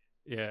rant.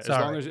 Yeah.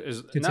 Sorry.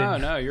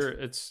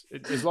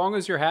 As long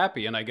as you're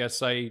happy. And I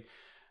guess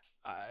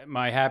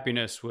my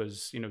happiness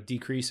was, you know,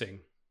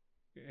 decreasing,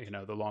 you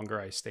know, the longer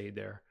I stayed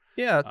there.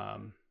 Yeah.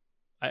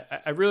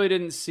 I really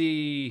didn't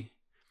see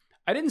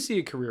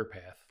a career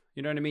path.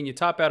 You know what I mean? You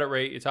top out at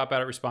rate, you top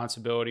out at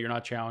responsibility, you're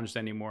not challenged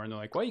anymore. And they're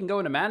like, well, you can go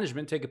into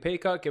management, take a pay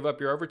cut, give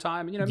up your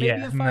overtime. And, you know,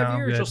 maybe in 5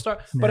 years you'll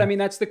start. Yeah. But I mean,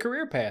 that's the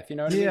career path. You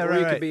know what I mean? Yeah,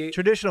 right. Could be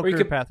traditional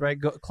career path, right?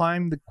 Go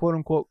climb the quote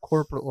unquote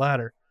corporate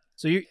ladder.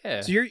 So you're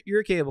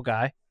a cable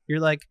guy. You're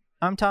like,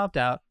 I'm topped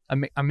out.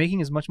 I'm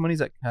making as much money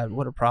as God,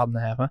 what a problem to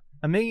have, huh?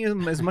 I'm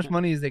making as much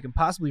money as they can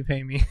possibly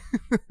pay me.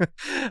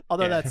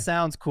 Although that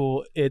sounds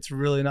cool, it's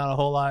really not a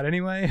whole lot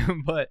anyway.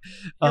 But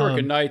you're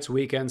working nights,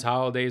 weekends,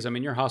 holidays. I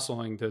mean, you're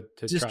hustling to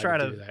just try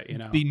to do that, you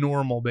know, be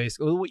normal,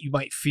 basically. What you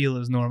might feel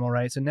is normal,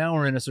 right? So now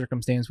we're in a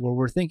circumstance where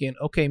we're thinking,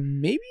 okay,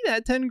 maybe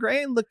that 10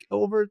 grand look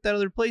over at that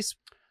other place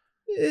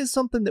is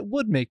something that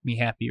would make me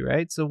happy,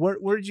 right? So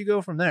where did you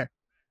go from there?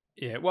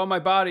 Yeah, well, my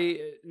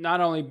body,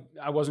 not only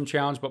I wasn't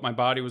challenged, but my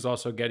body was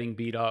also getting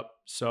beat up.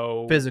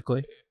 So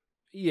physically,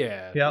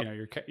 yeah, you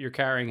know, you're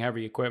carrying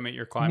heavy equipment,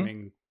 you're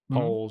climbing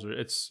poles, or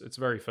it's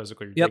very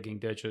physical. You're digging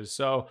ditches.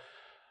 So,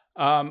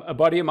 a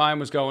buddy of mine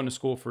was going to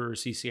school for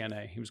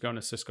CCNA. He was going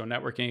to Cisco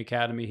Networking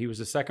Academy. He was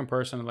the second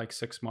person in like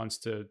 6 months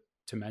to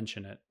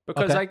mention it,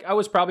 because I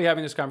was probably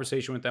having this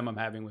conversation with them I'm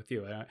having with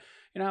you.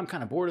 You know, I'm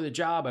kind of bored of the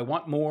job. I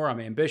want more.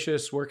 I'm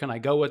ambitious. Where can I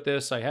go with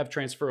this? I have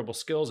transferable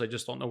skills. I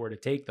just don't know where to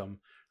take them.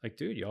 Like,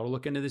 dude, you ought to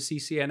look into the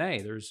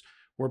CCNA.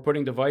 We're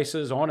putting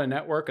devices on a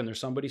network, and there's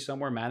somebody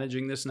somewhere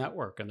managing this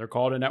network, and they're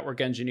called a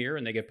network engineer,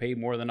 and they get paid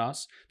more than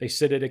us. They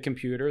sit at a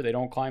computer. They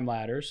don't climb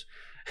ladders.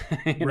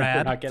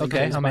 Rad.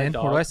 Okay, I'm in.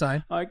 Where do I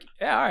sign? Like,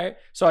 yeah, all right.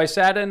 So I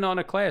sat in on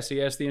a class.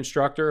 He asked the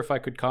instructor if I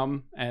could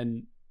come,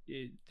 and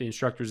the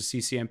instructor's a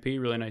CCNP,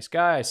 really nice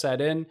guy. I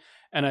sat in,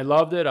 and I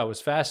loved it. I was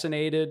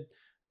fascinated.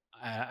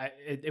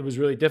 It was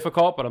really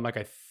difficult, but I'm like,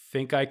 I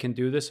think I can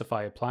do this if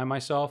I apply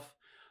myself.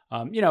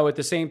 You know, at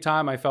the same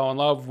time, I fell in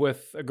love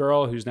with a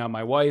girl who's now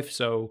my wife.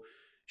 So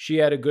she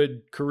had a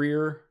good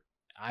career.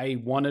 I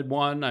wanted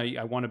one.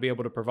 I want to be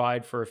able to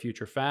provide for a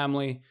future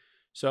family.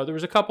 So there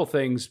was a couple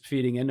things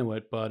feeding into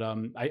it. But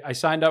I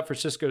signed up for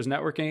Cisco's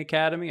Networking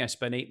Academy. I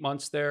spent 8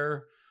 months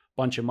there,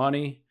 bunch of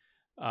money.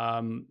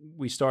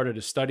 We started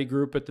a study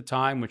group at the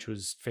time, which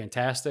was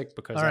fantastic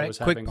because I was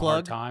having a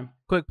hard time.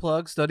 Quick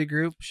plug, study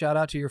group. Shout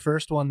out to your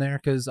first one there,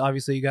 because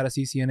obviously you got a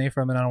CCNA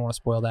from it. I don't want to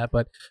spoil that,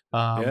 but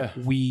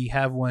we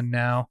have one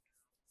now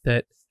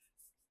that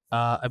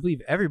I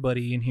believe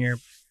everybody in here,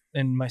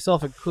 and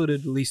myself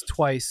included, at least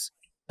twice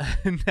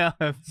now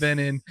have been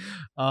in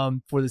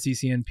for the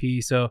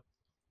CCNP. So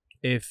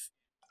if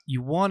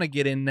you want to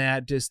get in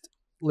that, just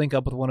link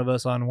up with one of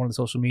us on one of the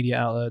social media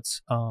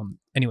outlets.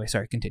 Anyway,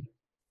 sorry, continue.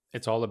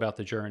 It's all about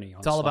the journey.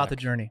 It's all about the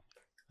journey.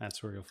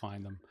 That's where you'll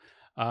find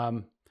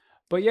them.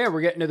 But yeah,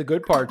 we're getting to the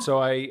good part. So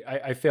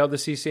I failed the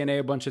CCNA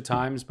a bunch of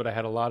times, but I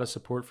had a lot of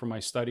support from my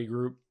study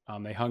group.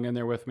 They hung in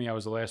there with me. I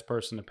was the last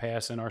person to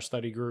pass in our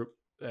study group.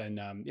 And,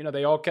 you know,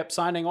 they all kept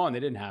signing on. They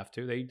didn't have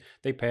to.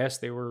 They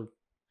passed. They were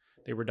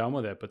done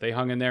with it. But they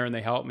hung in there and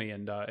they helped me.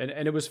 And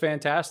it was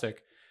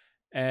fantastic.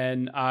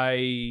 And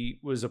I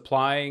was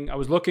applying. I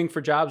was looking for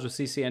jobs with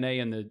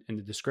CCNA in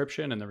the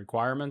description and the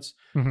requirements.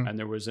 Mm-hmm. And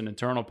there was an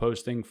internal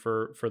posting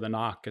for the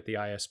NOC at the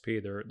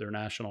ISP, their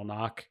national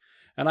NOC.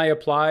 And I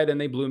applied, and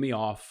they blew me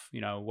off. You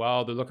know,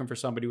 well, they're looking for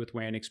somebody with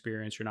WAN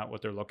experience. You're not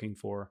what they're looking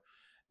for.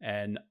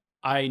 And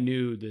I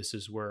knew this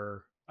is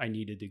where I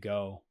needed to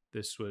go.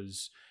 It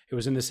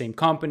was in the same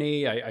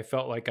company. I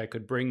felt like I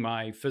could bring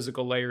my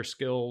physical layer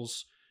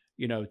skills,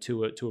 you know,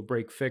 to a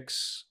break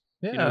fix,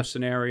 you know,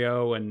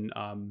 scenario. And,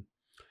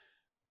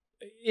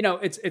 you know,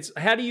 it's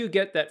how do you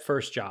get that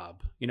first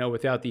job, you know,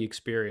 without the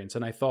experience?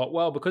 And I thought,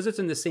 well, because it's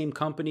in the same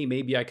company,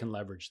 maybe I can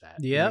leverage that.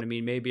 Yeah. You know what I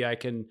mean? Maybe I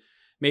can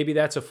maybe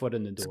that's a foot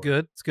in the door. It's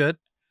good. It's good.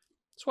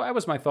 So that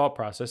was my thought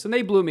process. And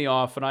they blew me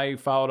off, and I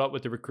followed up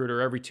with the recruiter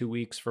every 2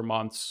 weeks for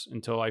months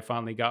until I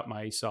finally got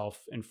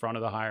myself in front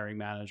of the hiring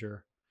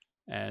manager.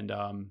 And,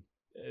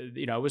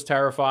 you know, it was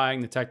terrifying.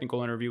 The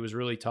technical interview was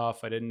really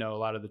tough. I didn't know a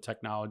lot of the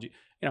technology.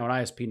 You know, an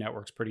ISP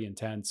network's pretty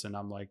intense. And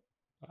I'm like,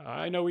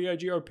 I know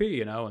EIGRP,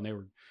 you know, and they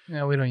were,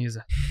 Yeah, we don't use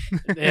it.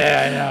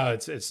 yeah, I know.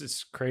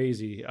 It's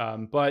crazy.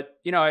 But,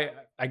 you know,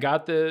 I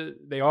got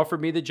they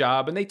offered me the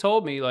job, and they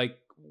told me, like,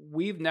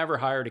 we've never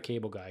hired a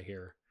cable guy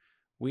here.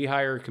 We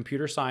hire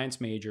computer science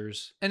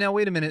majors. And now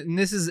wait a minute. And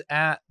this is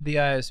at the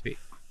ISP.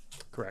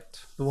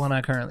 Correct. The one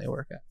I currently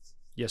work at.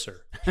 Yes,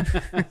 sir.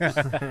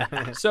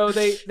 So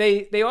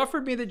they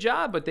offered me the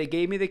job, but they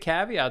gave me the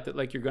caveat that,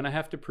 like, you're going to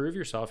have to prove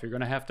yourself. You're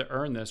going to have to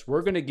earn this.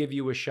 We're going to give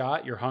you a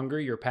shot. You're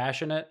hungry. You're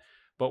passionate.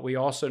 But we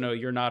also know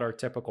you're not our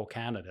typical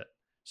candidate.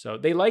 So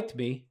they liked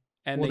me.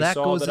 And Well, they that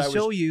saw goes that to I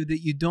show was... you that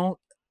you don't,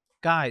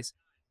 guys,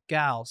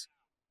 gals,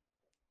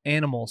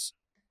 animals,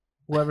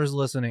 whoever's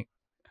listening,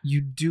 you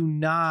do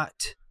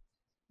not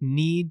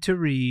need to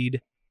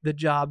read the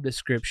job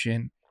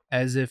description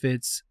as if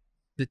it's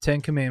the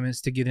 10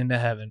 Commandments to get into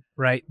heaven,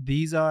 right?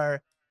 These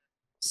are,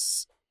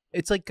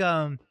 it's like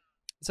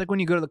when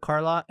you go to the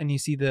car lot and you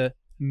see the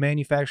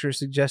manufacturer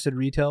suggested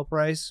retail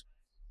price,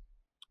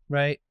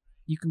 right?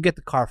 You can get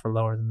the car for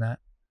lower than that.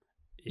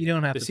 You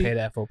don't have to pay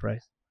that full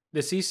price. The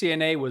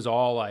CCNA was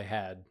all I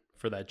had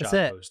for that job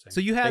That's it. posting.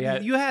 So you had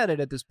it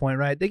at this point,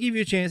 right? They gave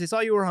you a chance. They saw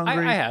you were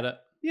hungry. I had it.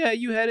 Yeah,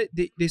 you had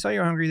it. They saw you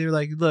were hungry. They were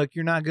like, look,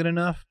 you're not good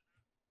enough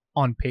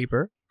on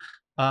paper.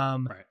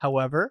 Right.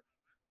 However,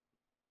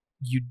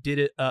 you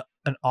did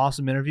an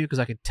awesome interview because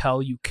I could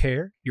tell you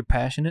care. You're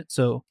passionate.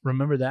 So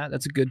remember that.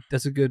 That's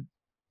a good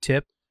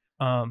tip.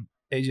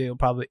 AJ will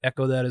probably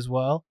echo that as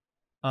well.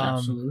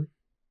 Absolutely.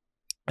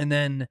 And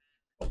then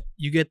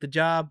you get the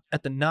job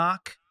at the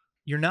knock.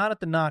 You're not at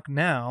the knock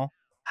now.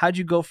 Why'd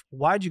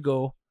you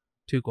go?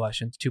 Two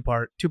questions,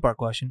 two-part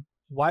question.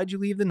 Why'd you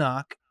leave the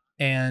knock?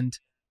 And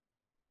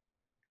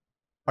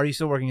are you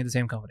still working at the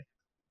same company?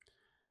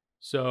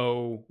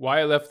 So why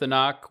I left the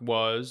knock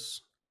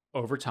was,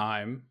 over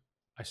time,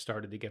 I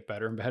started to get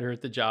better and better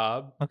at the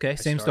job. Okay,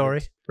 same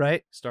story,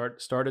 right?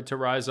 Started to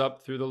rise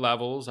up through the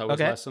levels. I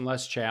was Okay. less and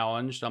less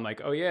challenged. I'm like,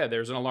 oh yeah,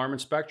 there's an alarm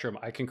and spectrum.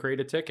 I can create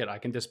a ticket. I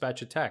can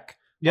dispatch a tech.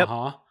 Yep.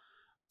 Uh-huh.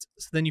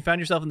 So then you found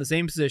yourself in the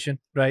same position,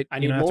 right? I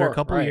need after more, a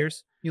couple of right.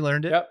 years, you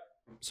learned it. Yep.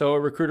 So a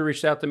recruiter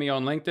reached out to me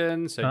on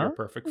LinkedIn, said you're a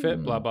perfect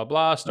fit, blah, blah,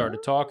 blah.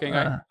 Started talking.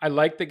 I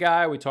liked the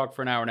guy. We talked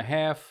for an hour and a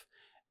half.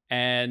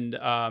 And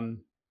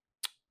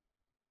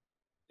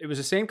it was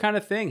the same kind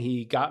of thing.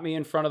 He got me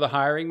in front of the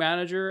hiring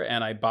manager,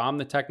 and I bombed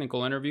the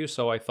technical interview.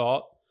 So I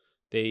thought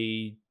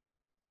they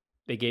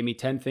gave me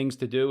 10 things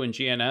to do in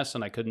GNS,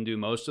 and I couldn't do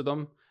most of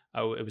them.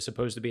 It was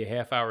supposed to be a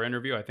half-hour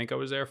interview. I think I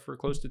was there for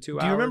close to 2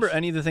 hours. Do you remember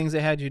any of the things they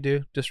had you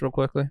do, just real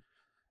quickly?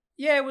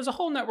 Yeah, it was a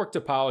whole network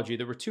topology.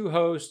 There were 2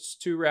 hosts,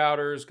 2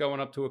 routers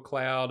going up to a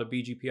cloud, a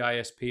BGP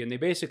ISP, and they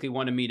basically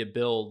wanted me to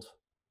build,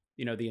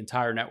 you know, the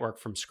entire network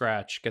from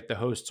scratch, get the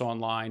hosts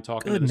online,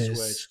 talking to the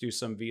switch, do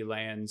some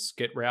VLANs,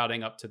 get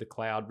routing up to the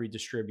cloud,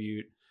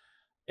 redistribute.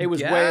 It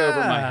was way over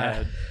my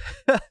head.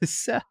 I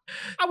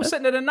was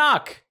sitting at a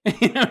knock.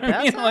 You know what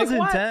I mean? Sounds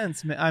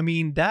intense, man. I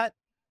mean,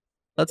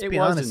 let's be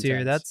honest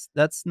here.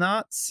 That's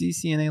not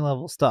CCNA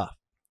level stuff.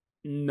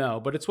 No,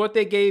 but it's what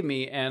they gave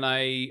me, and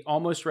I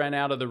almost ran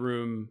out of the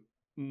room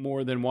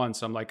more than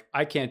once. I'm like,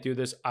 I can't do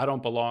this. I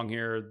don't belong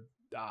here.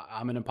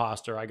 I'm an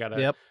imposter. I gotta.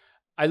 Yep.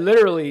 I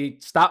literally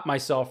stopped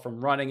myself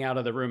from running out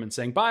of the room and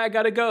saying, "Bye, I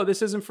gotta go.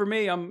 This isn't for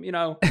me."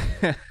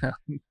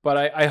 But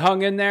I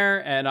hung in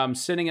there, and I'm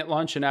sitting at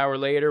lunch an hour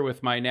later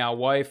with my now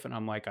wife, and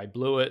I'm like, I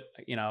blew it.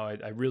 You know,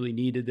 I really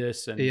needed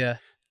this, and yeah.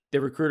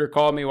 The recruiter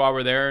called me while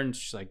we're there, and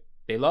she's like,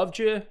 "They loved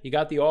you. You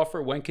got the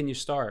offer. When can you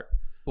start?"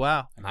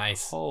 Wow.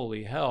 Nice.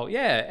 Holy hell.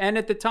 Yeah. And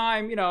at the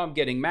time, you know, I'm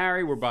getting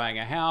married. We're buying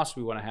a house.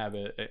 We want to have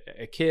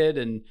a kid.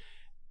 And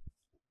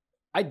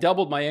I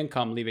doubled my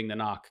income leaving the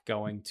knock,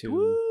 going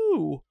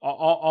to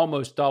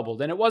almost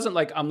doubled. And it wasn't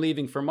like I'm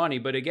leaving for money.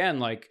 But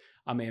again, like,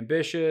 I'm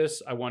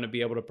ambitious. I want to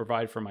be able to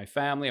provide for my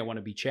family. I want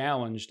to be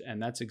challenged.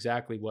 And that's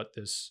exactly what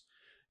this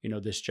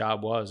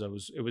job was.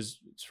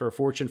 It's for a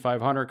Fortune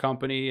 500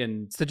 company.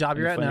 And it's the job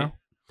you're at now.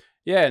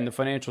 Yeah. In the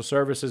financial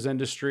services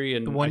industry.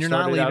 And the one you're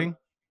not leaving.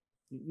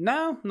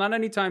 No, not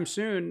anytime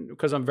soon,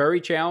 because I'm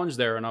very challenged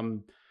there.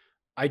 And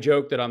I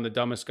joke that I'm the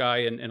dumbest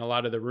guy in a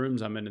lot of the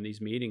rooms I'm in these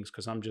meetings,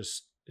 because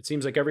it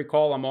seems like every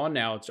call I'm on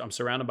now, I'm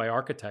surrounded by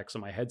architects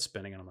and my head's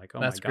spinning, and I'm like,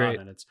 oh That's my God. Great.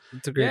 And it's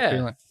a great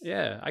feeling.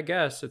 Yeah, I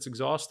guess it's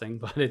exhausting,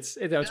 but that's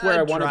where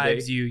I want to be. It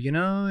drives you,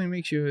 it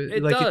makes you. It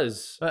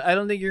does. I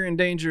don't think you're in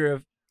danger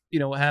of,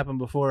 what happened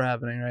before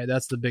happening, right?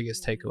 That's the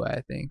biggest takeaway,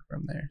 I think,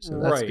 from there. So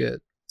that's good.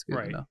 It's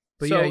good to know.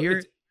 But so you're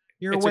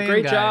it's a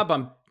great job.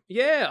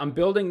 I'm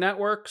building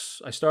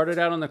networks. I started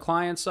out on the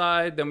client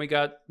side. Then we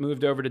got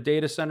moved over to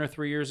data center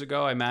 3 years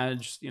ago. I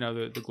managed,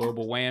 the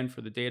global WAN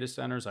for the data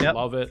centers. I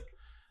love it.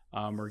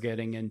 We're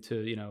getting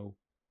into,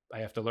 I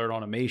have to learn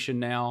automation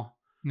now.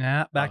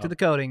 Yeah, back to the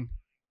coding.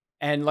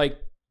 And like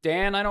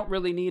Dan, I don't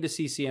really need a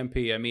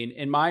CCMP. I mean,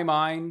 in my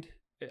mind,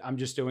 I'm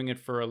just doing it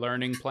for a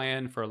learning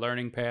plan, for a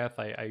learning path.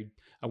 I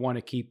want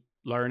to keep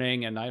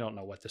learning, and I don't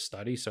know what to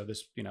study. So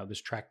this,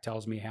 this track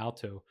tells me how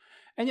to.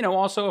 And,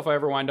 also if I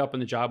ever wind up in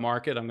the job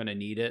market, I'm going to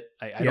need it.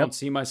 I don't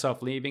see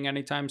myself leaving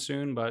anytime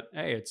soon, but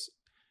hey, it's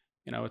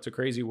a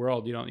crazy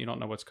world. You don't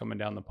know what's coming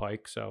down the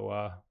pike.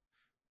 So,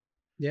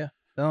 yeah,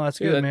 no, that's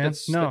good, man.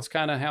 That's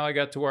kind of how I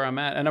got to where I'm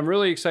at. And I'm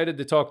really excited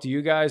to talk to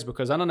you guys,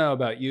 because I don't know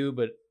about you,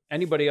 but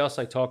anybody else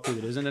I talk to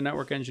that isn't a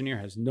network engineer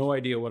has no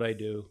idea what I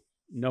do.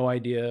 No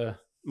idea.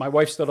 My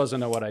wife still doesn't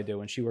know what I do,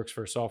 and she works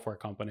for a software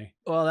company.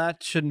 Well,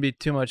 that shouldn't be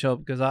too much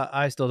help, because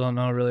I still don't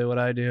know really what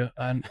I do.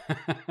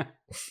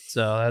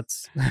 So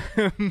that's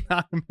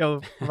not going to be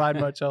able to provide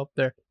much help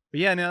there. But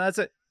yeah, no,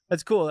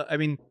 that's cool. I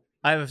mean,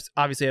 I have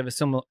a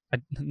similar,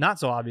 not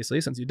so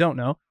obviously since you don't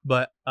know,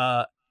 but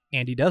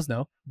Andy does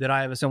know that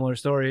I have a similar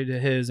story to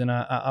his, and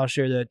I'll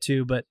share that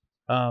too. But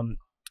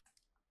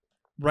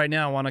right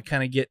now I want to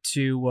kind of get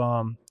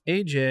to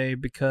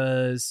AJ,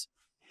 because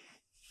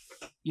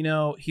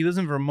he lives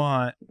in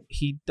Vermont.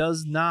 He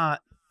does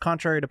not,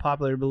 contrary to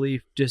popular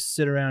belief, just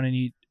sit around and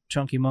eat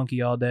Chunky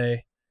Monkey all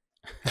day,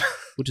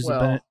 which is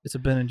it's a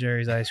Ben &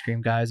 Jerry's ice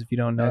cream, guys, if you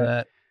don't know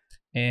that.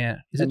 And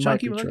is it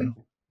Chunky Monkey? True.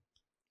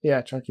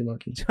 Yeah, Chunky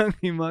Monkey.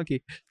 Chunky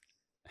Monkey.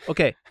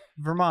 Okay,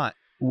 Vermont.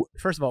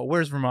 First of all,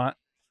 where's Vermont?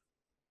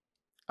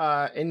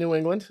 In New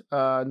England,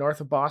 north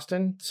of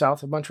Boston,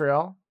 south of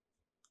Montreal.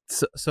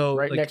 So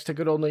right next to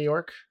good old New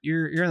York.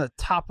 You're in the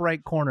top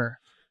right corner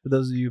for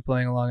those of you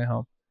playing along at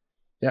home.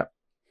 Yep.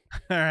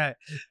 All right.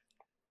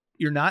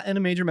 You're not in a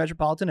major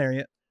metropolitan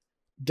area.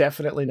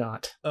 Definitely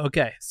not.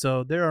 Okay,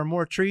 so there are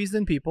more trees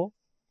than people.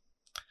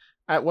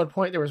 At one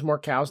point, there was more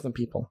cows than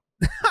people.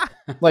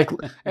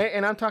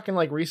 And I'm talking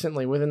like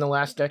recently, within the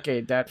last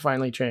decade, that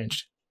finally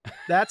changed.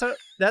 That's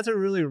a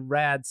really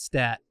rad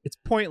stat. It's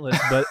pointless,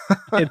 but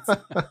it's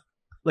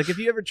like, if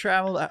you ever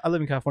traveled, I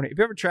live in California. If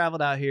you ever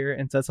traveled out here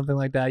and said something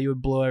like that, you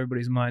would blow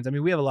everybody's minds. I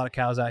mean, we have a lot of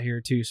cows out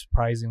here too,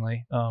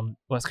 surprisingly.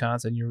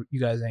 Wisconsin, you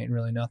guys ain't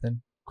really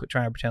nothing. Quit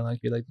trying to pretend like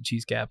you're like the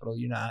cheese capital.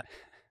 You're not.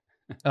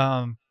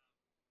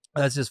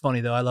 That's just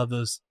funny though. I love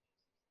those.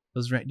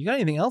 You got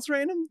anything else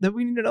random that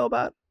we need to know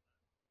about?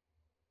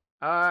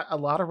 A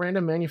lot of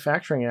random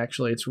manufacturing,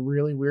 actually. It's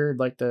really weird,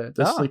 like the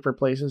sleeper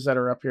places that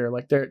are up here.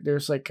 Like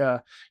there's like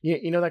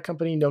you know that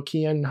company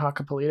Nokia in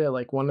Hakkapeliitta,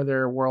 like one of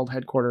their world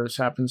headquarters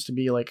happens to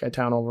be like a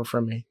town over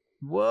from me.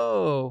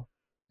 Whoa.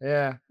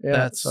 Yeah.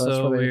 That's where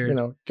they,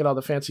 weird. Get all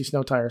the fancy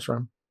snow tires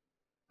from.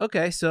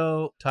 Okay,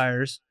 so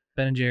tires,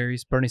 Ben &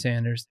 Jerry's, Bernie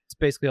Sanders. It's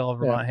basically all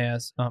Vermont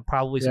has.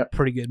 Probably some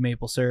pretty good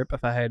maple syrup,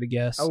 if I had to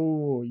guess.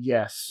 Oh,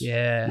 yes.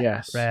 Yeah.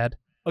 Yes. Rad.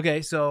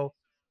 Okay, so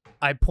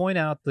I point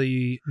out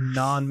the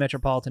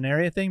non-metropolitan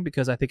area thing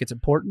because I think it's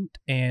important,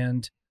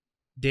 and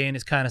Dan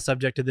is kind of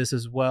subject to this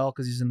as well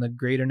because he's in the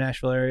greater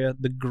Nashville area,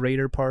 the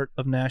greater part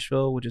of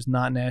Nashville, which is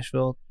not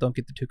Nashville. Don't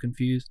get the two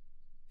confused.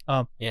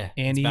 Yeah,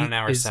 Andy it's about an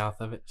hour south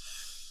of it.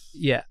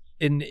 Yeah,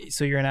 and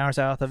so you're an hour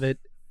south of it.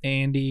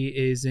 Andy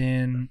is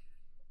in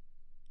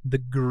the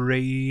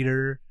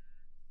greater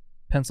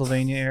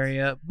Pennsylvania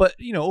area, but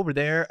over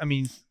there, I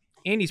mean,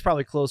 Andy's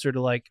probably closer to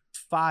like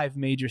 5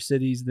 major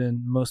cities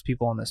than most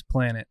people on this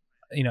planet.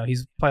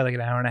 He's probably like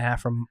an hour and a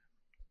half from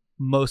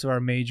most of our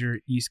major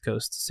East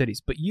Coast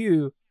cities. But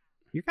you're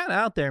kind of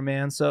out there,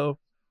 man. So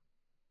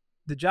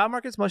the job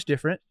market's much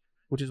different,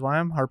 which is why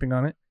I'm harping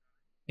on it.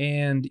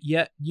 And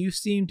yet you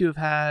seem to have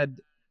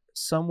had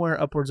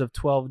somewhere upwards of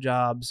 12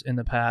 jobs in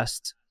the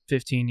past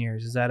 15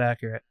 years. Is that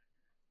accurate?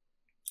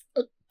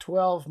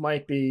 12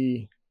 might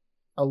be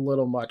a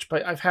little much,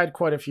 but I've had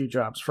quite a few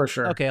jobs for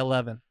sure. Okay,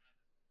 11.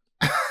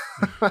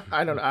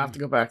 I don't know. I have to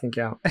go back and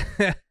count.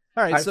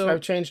 All right,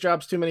 I've changed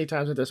jobs too many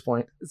times at this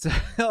point.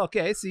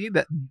 Okay, see,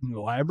 that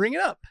why I bring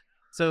it up.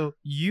 So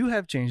you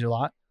have changed a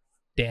lot.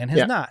 Dan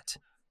has not.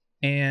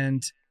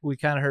 And we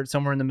kind of heard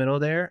somewhere in the middle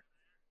there,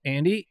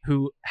 Andy,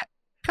 who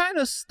kind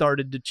of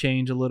started to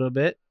change a little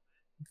bit,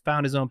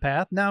 found his own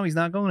path. Now he's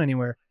not going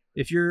anywhere.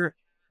 If you're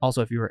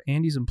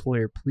Andy's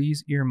employer,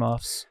 please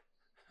earmuffs.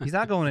 He's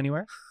not going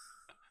anywhere.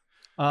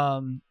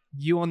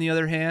 You, on the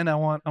other hand, I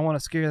want to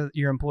scare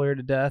your employer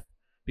to death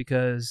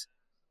because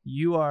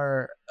you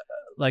are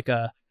like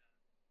I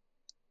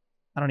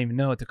don't even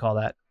know what to call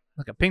that.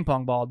 Like a ping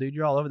pong ball, dude.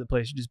 You're all over the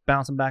place. You're just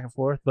bouncing back and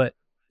forth. But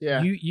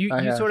yeah, you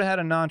sort of had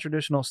a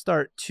non-traditional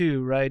start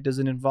too, right? Does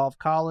it involve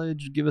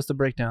college? Give us the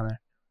breakdown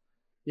there.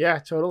 Yeah,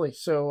 totally.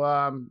 So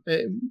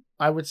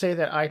I would say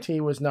that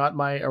IT was not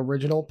my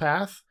original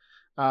path.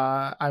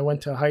 I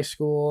went to high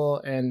school,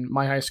 and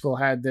my high school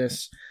had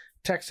this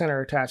tech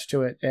center attached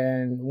to it.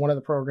 And one of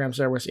the programs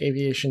there was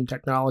aviation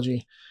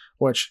technology,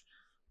 which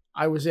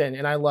I was in,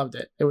 and I loved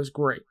it. It was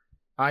great.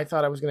 I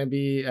thought I was going to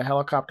be a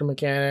helicopter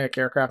mechanic,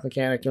 aircraft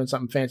mechanic, doing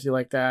something fancy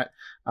like that.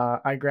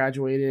 I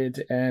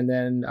graduated, and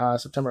then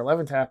September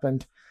 11th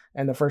happened.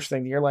 And the first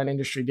thing the airline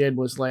industry did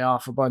was lay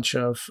off a bunch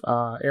of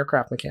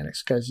aircraft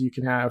mechanics because you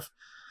can have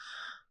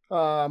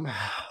um,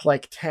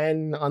 like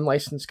 10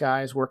 unlicensed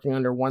guys working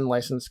under one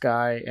licensed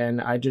guy. And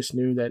I just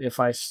knew that if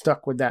I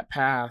stuck with that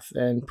path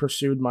and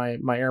pursued my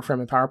airframe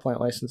and power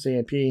plant license,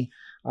 A&P,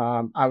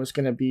 I was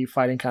going to be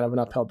fighting kind of an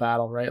uphill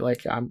battle, right?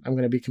 Like I'm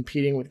going to be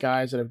competing with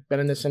guys that have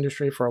been in this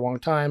industry for a long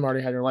time,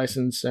 already had their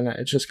license, and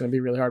it's just going to be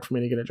really hard for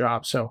me to get a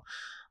job. So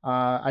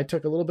I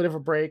took a little bit of a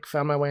break,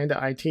 found my way into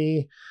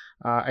IT.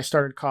 I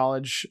started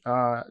college,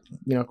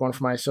 going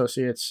for my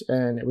associates,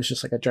 and it was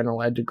just like a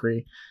general ed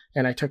degree.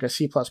 And I took a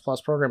C++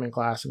 programming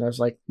class, and I was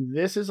like,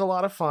 this is a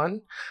lot of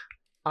fun.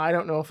 I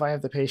don't know if I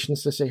have the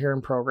patience to sit here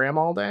and program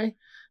all day,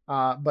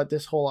 but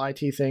this whole IT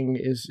thing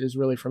is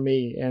really for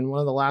me. And one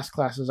of the last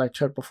classes I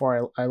took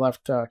before I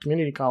left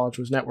community college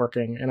was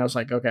networking, and I was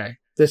like, okay,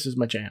 this is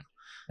my jam.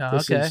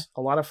 This is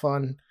a lot of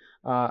fun.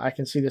 I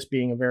can see this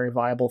being a very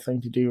viable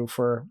thing to do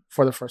for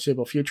the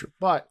foreseeable future.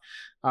 But,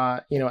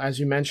 as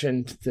you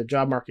mentioned, the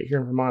job market here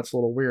in Vermont's a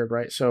little weird,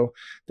 right? So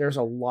there's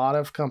a lot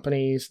of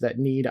companies that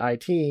need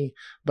IT,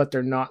 but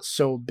they're not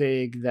so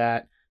big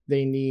that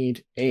they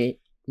need a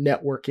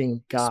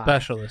networking guy.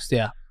 Specialist,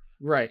 yeah.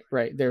 Right.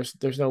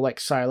 There's no like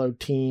siloed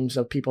teams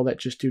of people that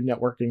just do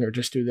networking or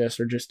just do this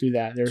or just do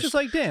that. There's it's just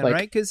like Dan,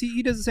 right? Because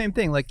he does the same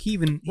thing. Like he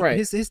even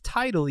his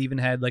title even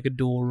had like a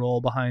dual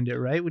role behind it,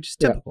 right? Which is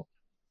typical.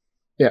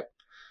 Yeah.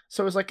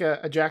 So it was like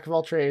a jack of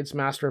all trades,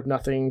 master of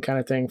nothing kind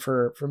of thing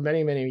for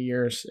many, many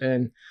years.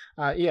 And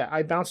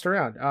I bounced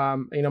around.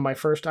 My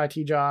first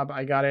IT job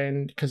I got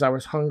in because I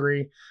was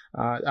hungry.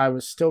 I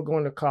was still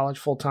going to college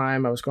full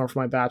time. I was going for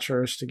my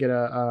bachelor's to get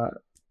a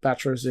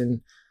bachelor's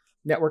in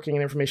networking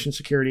and information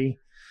security.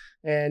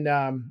 And,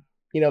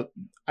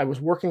 I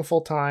was working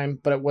full time,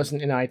 but it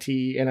wasn't in IT.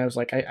 And I was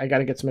like, I got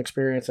to get some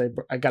experience.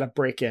 I got to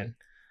break in.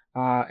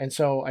 And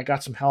so I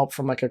got some help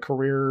from like a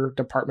career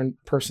department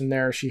person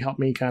there. She helped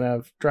me kind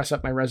of dress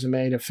up my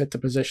resume to fit the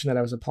position that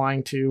I was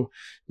applying to,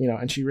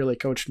 and she really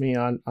coached me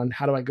on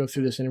how do I go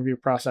through this interview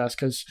process?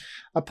 Because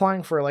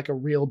applying for like a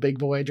real big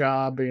boy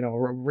job,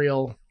 a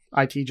real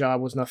IT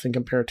job was nothing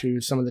compared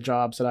to some of the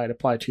jobs that I'd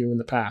applied to in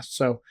the past.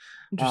 So,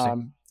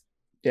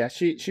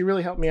 she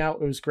really helped me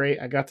out. It was great.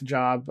 I got the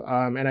job.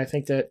 And I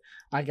think that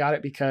I got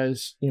it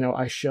because,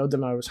 I showed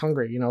them I was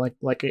hungry,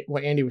 like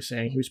what Andy was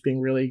saying. He was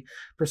being really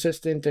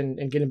persistent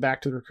and getting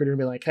back to the recruiter and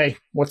be like, hey,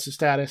 what's the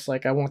status?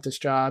 Like, I want this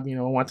job,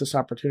 I want this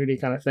opportunity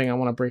kind of thing. I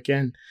want to break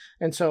in.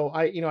 And so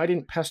I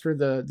didn't pester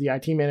the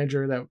IT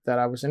manager that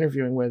I was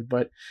interviewing with,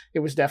 but it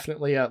was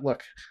definitely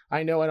look,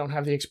 I know I don't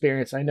have the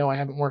experience. I know I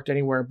haven't worked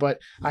anywhere, but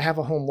I have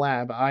a home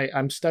lab.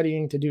 I'm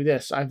studying to do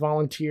this. I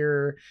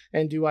volunteer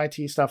and do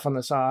IT stuff on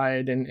the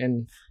side.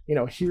 And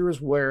here's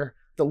where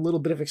the little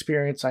bit of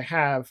experience I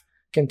have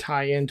can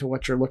tie into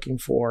what you're looking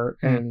for.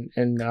 And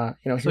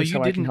here's so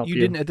how I can help you.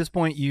 You didn't, at this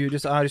point,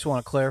 I just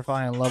want to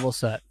clarify and level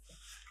set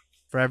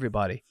for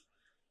everybody.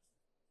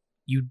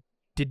 You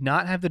did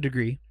not have the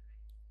degree.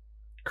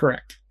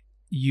 Correct.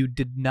 You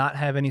did not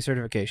have any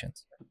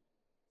certifications.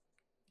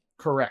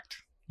 Correct.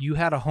 You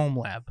had a home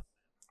lab.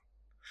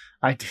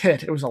 I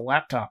did. It was a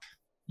laptop.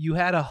 You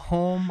had a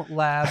home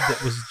lab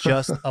that was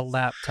just a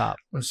laptop.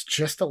 It was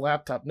just a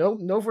laptop. No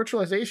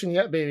virtualization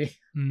yet, baby.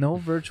 No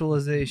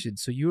virtualization.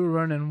 So you were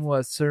running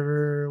what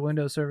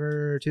Windows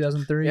Server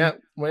 2003? Yeah,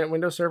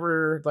 Windows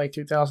Server like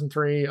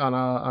 2003 on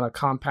a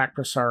compact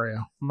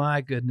Presario. My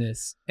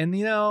goodness. And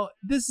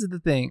this is the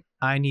thing.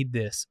 I need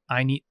this.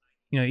 I need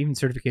even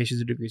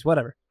certifications or degrees,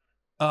 whatever.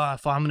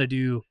 If I'm gonna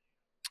do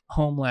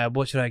home lab,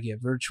 what should I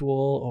get?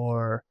 Virtual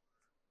or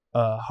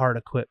hard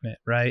equipment,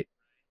 right?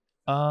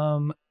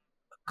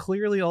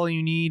 Clearly all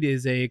you need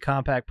is a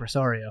compact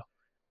Presario.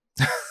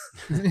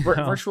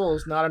 Virtual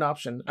is not an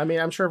option. I mean,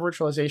 I'm sure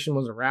virtualization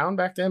was around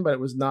back then, but it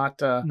was not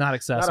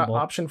accessible. Not an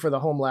option for the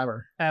home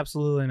labber.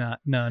 Absolutely not.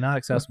 No, not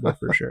accessible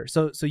for sure.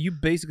 So you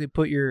basically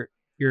put your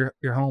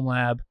home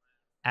lab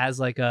as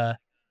like a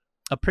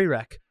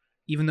prereq,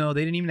 even though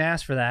they didn't even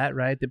ask for that,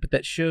 right? But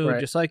that showed,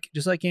 just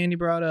like Andy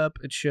brought up,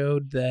 it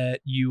showed that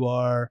you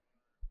are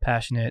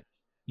passionate.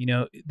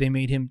 They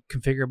made him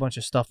configure a bunch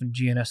of stuff in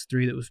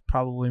GNS3 that was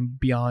probably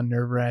beyond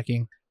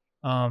nerve-wracking.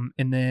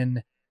 And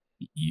then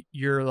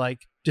you're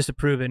like, just to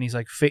prove it, and he's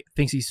like,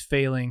 thinks he's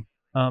failing.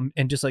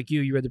 And just like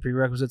you read the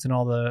prerequisites and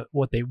all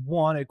what they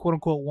wanted, quote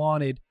unquote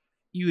wanted.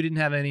 You didn't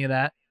have any of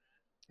that.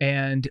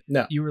 And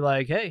you were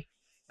like, hey,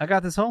 I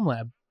got this home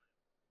lab.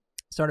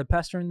 Started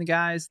pestering the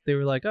guys. They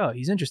were like, oh,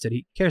 he's interested.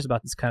 He cares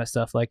about this kind of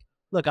stuff. Like,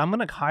 look, I'm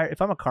going to hire,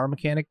 if I'm a car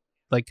mechanic,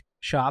 like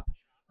shop,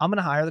 I'm going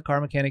to hire the car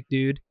mechanic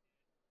dude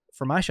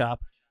for my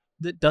shop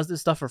that does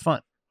this stuff for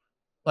fun.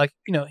 Like,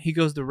 he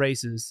goes to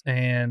races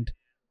and,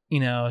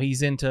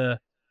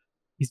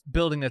 he's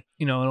building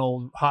an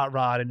old hot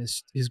rod in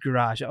his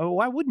garage. Oh,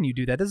 why wouldn't you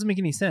do that? Doesn't make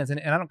any sense. And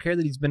I don't care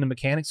that he's been to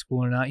mechanic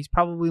school or not. He's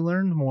probably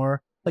learned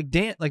more. Like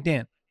Dan.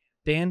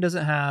 Dan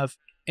doesn't have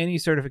any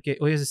certificate.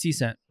 Well, he has a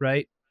CCENT,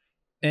 right?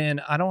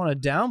 And I don't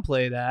want to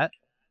downplay that,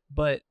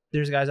 but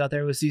there's guys out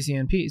there with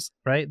CCNPs,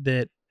 right,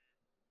 that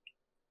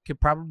could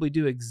probably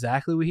do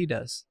exactly what he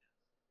does.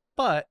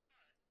 But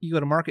you go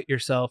to market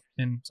yourself,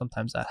 and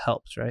sometimes that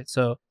helps, right?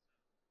 So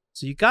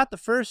you got the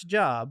first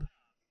job.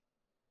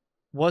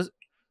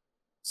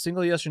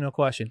 single yes or no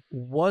question.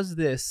 Was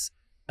this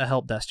a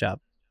help desk job?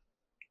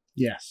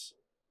 Yes.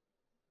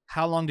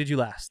 How long did you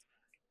last?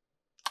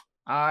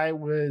 I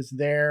was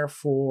there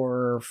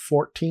for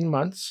 14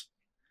 months.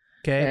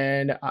 Okay.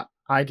 And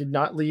I did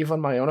not leave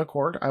on my own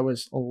accord. I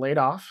was laid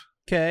off.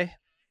 Okay.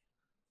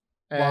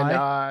 And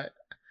Why?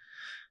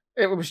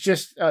 it was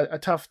just a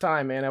tough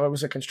time, man. It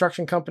was a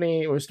construction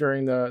company. It was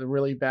during the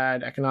really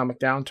bad economic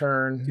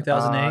downturn.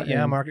 2008,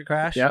 yeah, market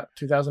crash. Yeah,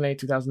 2008,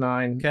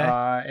 2009.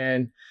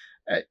 Okay.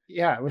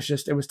 Yeah, it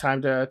was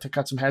time to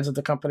cut some heads at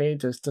the company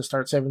to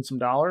start saving some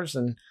dollars.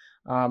 And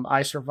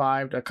I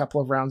survived a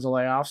couple of rounds of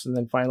layoffs, and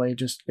then finally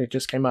it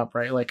just came up,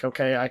 right? Like,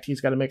 okay, IT's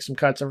got to make some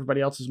cuts.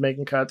 Everybody else is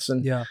making cuts,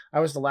 and Yeah. I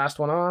was the last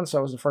one on, so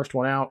I was the first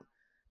one out.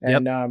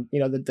 And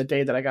the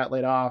day that I got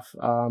laid off,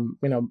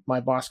 my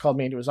boss called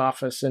me into his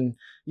office, and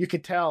you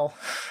could tell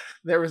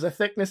there was a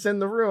thickness in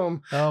the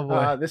room. Oh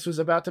boy. This was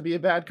about to be a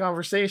bad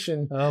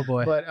conversation. Oh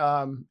boy. But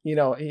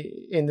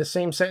in the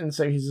same sentence,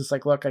 he's just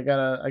like, "Look, I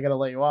gotta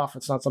let you off.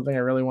 It's not something I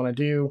really want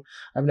to do.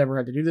 I've never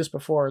had to do this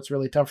before. It's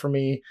really tough for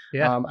me.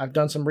 Yeah. I've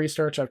done some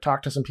research. I've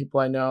talked to some people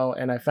I know,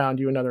 and I found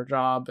you another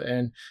job.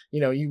 And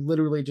you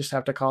literally just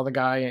have to call the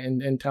guy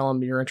and tell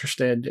him you're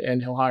interested,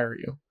 and he'll hire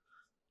you.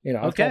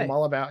 I've told him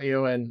all about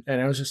you, and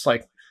it was just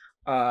like,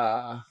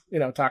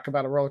 talk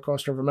about a roller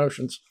coaster of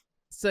emotions.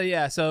 So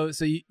yeah,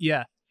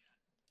 yeah.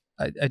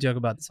 I joke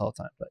about this all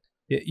the time, but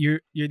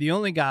you're the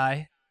only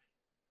guy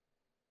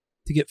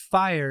to get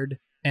fired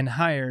and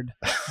hired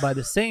by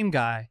the same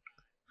guy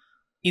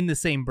in the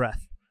same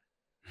breath.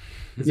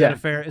 Is that a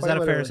fair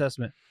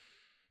assessment?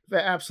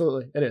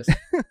 Absolutely, it is.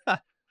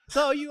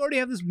 So you already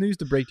have this news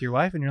to break to your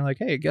wife, and you're like,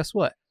 hey, guess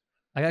what?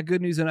 I got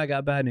good news and I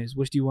got bad news.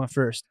 Which do you want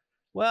first?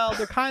 Well,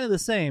 they're kind of the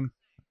same.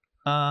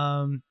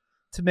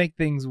 To make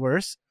things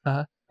worse,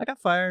 I got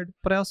fired,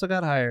 but I also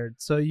got hired.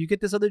 So you get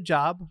this other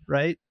job,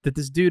 right? That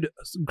this dude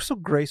so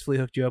gracefully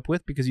hooked you up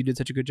with because you did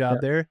such a good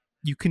job there.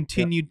 You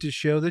continued to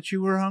show that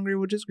you were hungry,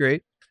 which is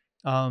great.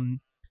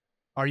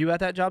 Are you at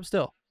that job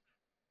still?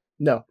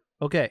 No.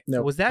 Okay.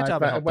 No. Was that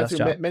job a help desk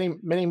job?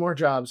 Many more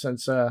jobs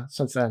since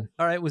then.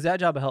 All right. Was that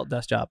job a help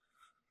desk job?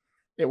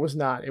 It was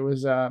not. It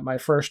was my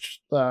first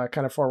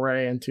kind of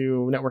foray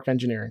into network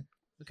engineering.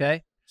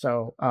 Okay.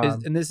 So,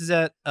 and this is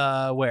at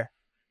where?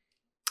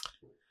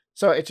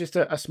 So it's just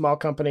a small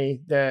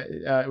company that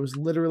it was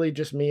literally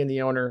just me and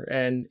the owner,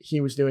 and he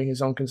was doing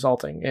his own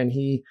consulting, and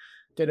he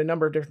did a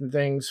number of different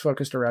things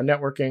focused around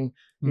networking.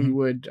 Mm-hmm. He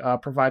would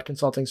provide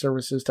consulting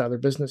services to other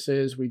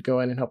businesses. We'd go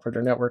in and help with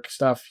their network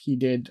stuff. He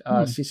did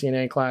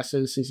CCNA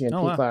classes,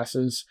 CCNP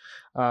classes.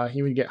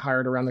 He would get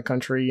hired around the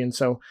country. And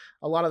so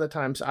a lot of the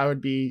times I would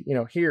be,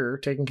 here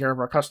taking care of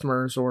our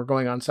customers or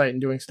going on site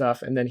and doing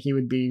stuff. And then he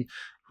would be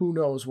who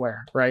knows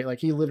where, right? Like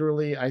he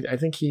literally, I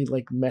think he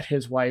met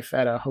his wife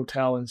at a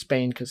hotel in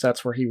Spain because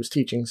that's where he was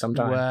teaching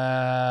sometime.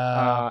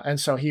 Wow. And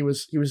so he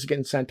was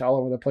getting sent all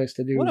over the place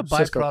to do what a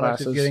Cisco byproduct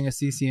classes. Of getting a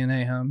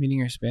CCNA, huh? Meeting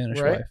your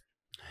Spanish wife.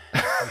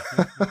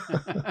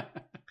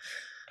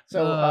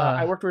 So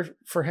I worked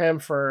for him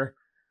for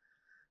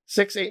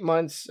 6-8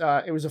 months.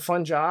 It was a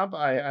fun job.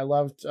 I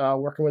loved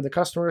working with the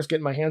customers,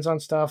 getting my hands on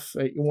stuff.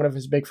 One of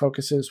his big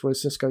focuses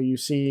was Cisco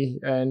UC,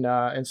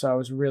 and so I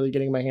was really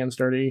getting my hands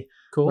dirty,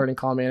 learning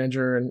Call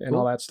Manager and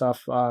all that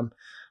stuff.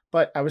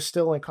 But I was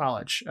still in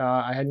college.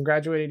 I hadn't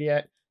graduated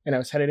yet, and I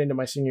was headed into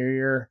my senior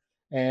year,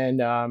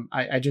 and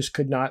I just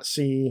could not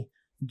see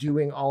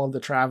doing all of the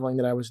traveling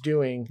that I was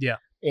doing. Yeah.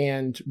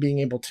 And being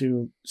able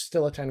to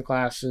still attend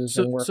classes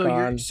and work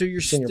on you're senior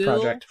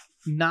still project.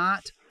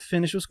 Not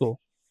finished with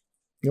school.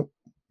 Nope.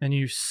 And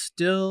you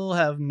still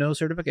have no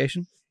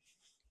certification.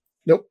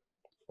 Nope.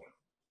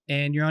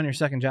 And you're on your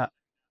second job.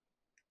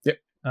 Yep.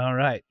 All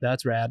right,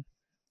 that's rad.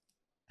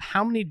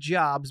 How many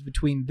jobs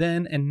between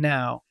then and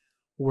now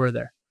were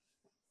there?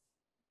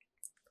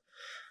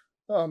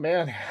 Oh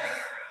man,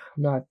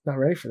 I'm not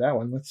ready for that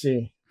one. Let's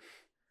see.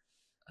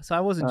 So I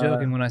wasn't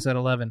joking when I said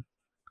 11.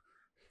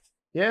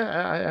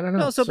 Yeah, I don't know.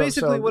 No, so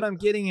basically what I'm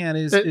getting at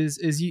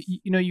is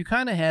you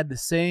kind of had the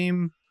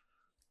same,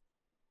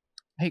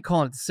 I hate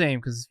calling it the same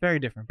because it's very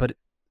different, but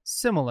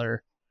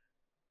similar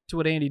to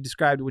what Andy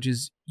described, which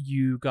is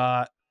you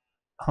got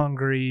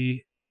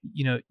hungry,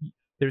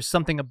 there's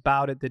something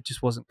about it that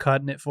just wasn't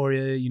cutting it for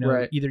you,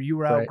 right. Either you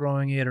were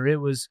outgrowing it or it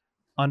was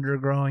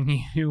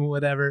undergrowing you,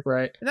 whatever.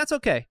 Right. And that's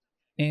okay.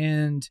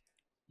 And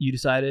you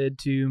decided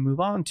to move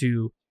on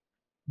to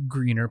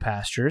greener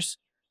pastures.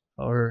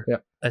 Or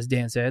as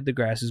Dan said, the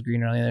grass is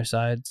greener on the other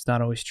side. It's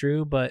not always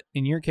true, but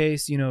in your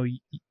case, you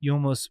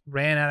almost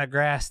ran out of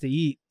grass to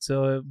eat.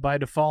 So by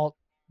default,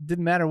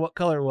 didn't matter what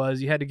color it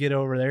was, you had to get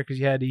over there because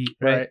you had to eat,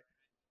 right?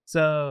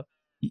 So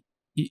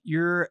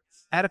you're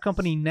at a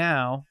company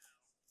now,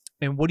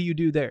 and what do you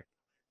do there?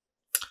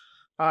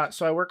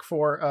 So I work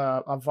for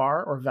a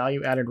VAR or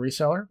value-added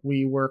reseller.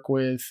 We work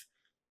with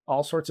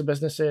all sorts of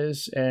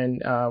businesses,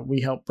 and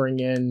we help bring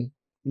in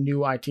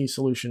new IT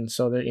solutions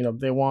so that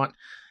they want.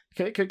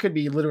 It could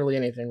be literally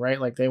anything,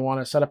 right? Like they want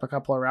to set up a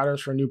couple of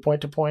routers for a new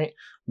point-to-point.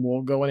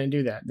 We'll go in and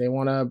do that. They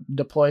want to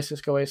deploy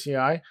Cisco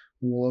ACI.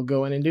 We'll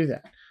go in and do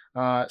that.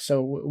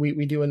 So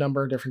we do a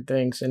number of different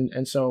things.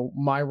 And so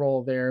my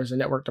role there as a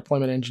network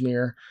deployment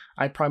engineer,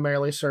 I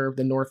primarily serve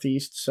the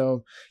Northeast.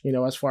 So,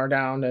 as far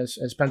down as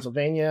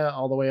Pennsylvania,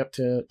 all the way up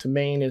to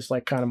Maine is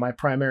like kind of my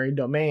primary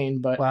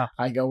domain, but Wow.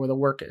 I go where the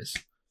work is.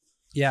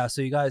 Yeah.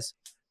 So you guys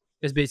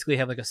basically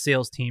have like a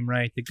sales team,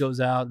 right? That goes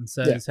out and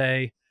says,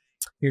 hey,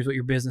 here's what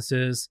your business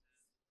is.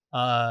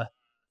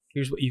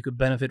 Here's what you could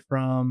benefit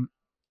from.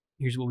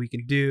 Here's what we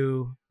can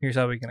do. Here's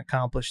how we can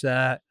accomplish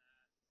that.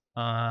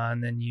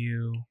 And then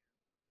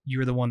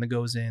you're the one that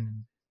goes in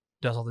and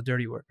does all the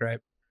dirty work, right?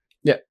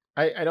 Yeah.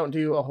 I don't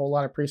do a whole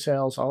lot of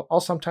pre-sales. I'll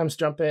sometimes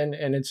jump in,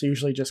 and it's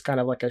usually just kind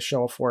of like a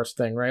show of force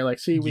thing, right? Like,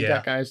 see, we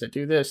got guys that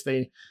do this.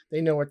 They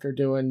know what they're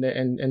doing,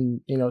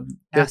 and they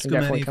Ask can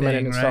them definitely come in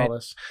and anything, install right?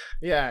 this.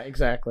 Yeah,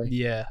 exactly.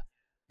 Yeah.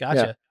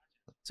 Gotcha.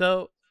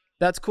 So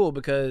that's cool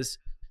because,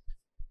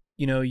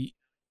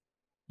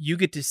 you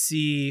get to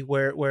see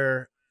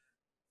where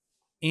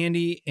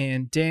Andy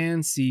and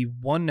Dan see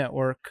one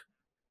network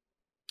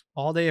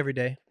all day, every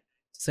day,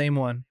 same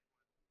one.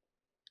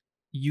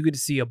 You get to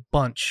see a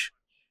bunch.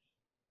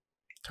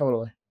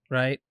 Totally.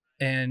 Right?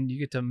 And you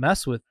get to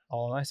mess with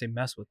I say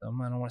mess with them.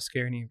 I don't want to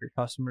scare any of your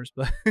customers,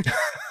 but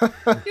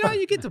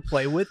you get to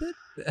play with it.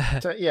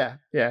 So, yeah.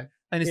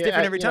 And it's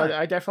different every time.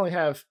 I definitely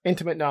have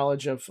intimate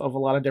knowledge of a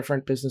lot of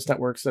different business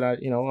networks that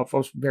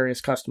of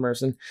various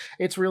customers. And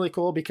it's really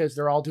cool because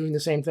they're all doing the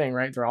same thing,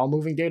 right? They're all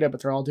moving data,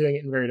 but they're all doing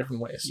it in very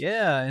different ways.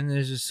 Yeah. And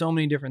there's just so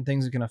many different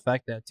things that can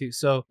affect that too.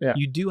 So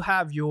you do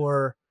have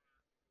your,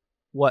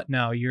 what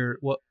now? You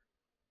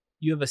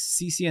have a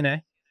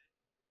CCNA?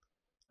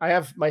 I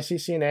have my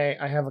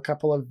CCNA. I have a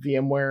couple of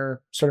VMware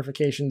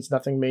certifications,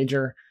 nothing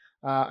major.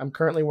 I'm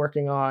currently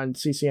working on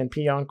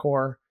CCNP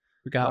Encore.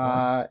 We got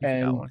one.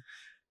 And got one.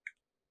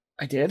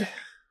 I did.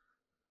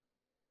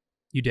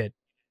 You did.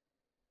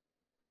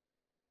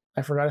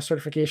 I forgot a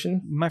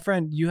certification. My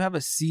friend, you have a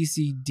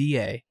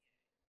CCDA.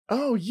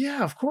 Oh,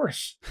 yeah, of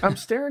course. I'm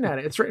staring at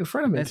it. It's right in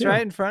front of me. It's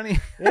right in front of you.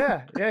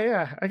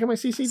 Yeah. I got my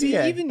CCDA. See,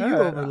 even you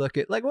overlook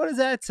it. Like, what does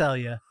that tell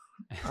you?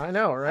 I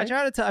know, right?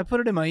 I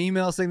put it in my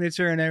email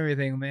signature and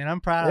everything, man.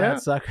 I'm proud of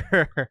that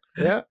sucker.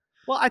 Yeah.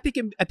 Well, I think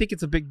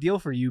it's a big deal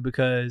for you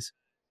because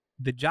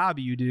the job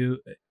you do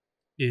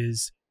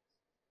is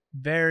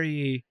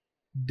very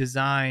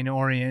design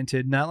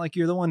oriented. Not like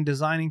you're the one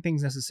designing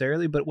things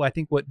necessarily, but I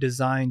think what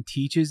design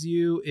teaches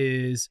you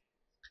is,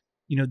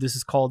 this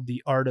is called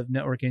the art of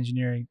network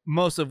engineering,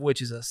 most of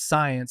which is a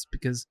science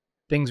because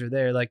things are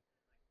there. Like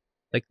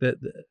the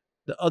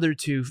other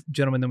two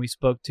gentlemen that we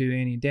spoke to,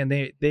 Andy and Dan,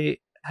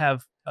 they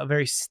have a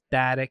very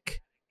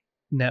static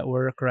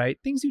network, right?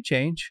 Things do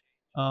change,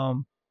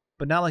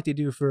 but not like they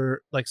do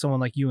for like someone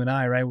like you and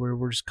I, right? Where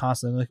we're just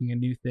constantly looking at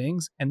new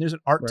things, and there's an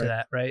art to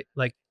that, right?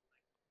 Like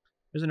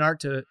there's an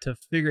art to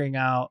figuring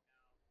out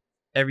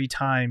every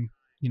time,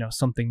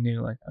 something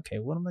new. Like, okay,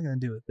 what am I going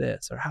to do with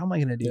this, or how am I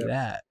going to do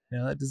that?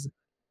 That does.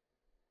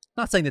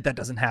 Not saying that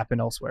doesn't happen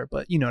elsewhere,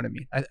 but you know what I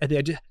mean. I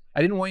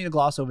didn't want you to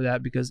gloss over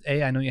that because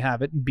A, I know you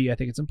have it, and B, I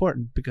think it's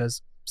important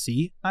because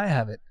C, I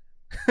have it.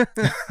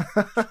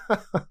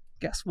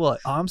 Guess what?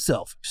 I'm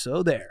selfish.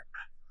 So there.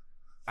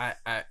 I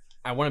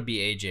want to be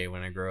AJ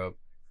when I grow up.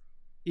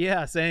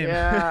 Yeah, same.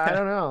 Yeah, I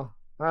don't know,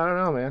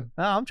 man.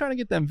 I'm trying to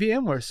get them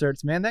VMware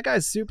certs, man. That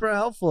guy's super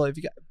helpful.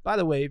 By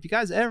the way, if you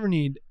guys ever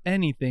need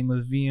anything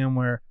with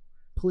VMware,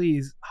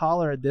 please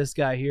holler at this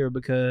guy here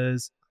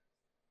because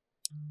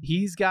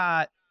he's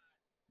got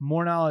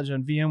more knowledge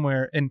on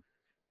VMware. And,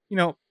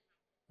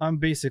 I'm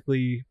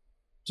basically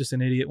just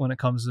an idiot when it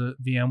comes to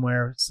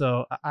VMware.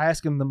 So I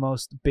ask him the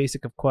most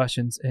basic of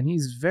questions, and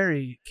he's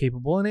very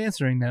capable in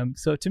answering them.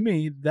 So to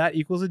me, that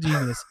equals a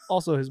genius.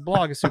 Also, his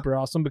blog is super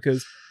awesome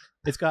because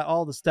it's got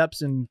all the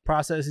steps and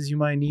processes you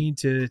might need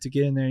to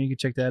get in there. You can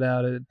check that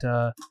out at,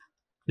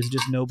 is it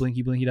just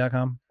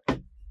noblinkyblinky.com?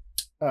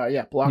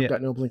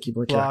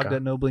 Blog.noblinkyblinky.com.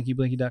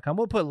 Blog.noblinkyblinky.com.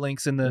 We'll put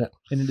links in the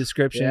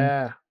description.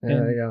 Yeah,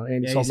 there you go.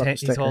 And he's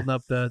holding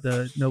up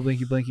the No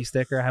Blinky Blinky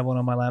sticker. I have one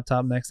on my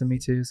laptop next to me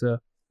too. So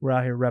we're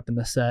out here repping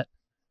the set,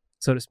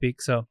 so to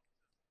speak. So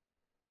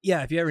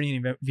yeah, if you ever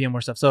need any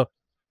VMware stuff. So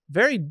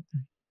very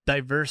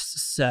diverse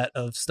set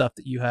of stuff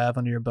that you have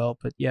under your belt.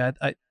 But yeah,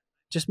 I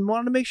just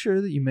wanted to make sure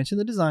that you mentioned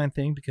the design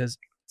thing because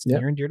it's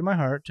near and dear to my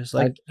heart. Just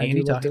like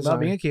Andy talking about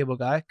being a cable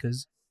guy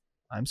because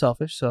I'm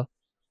selfish. So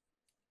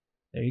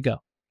there you go.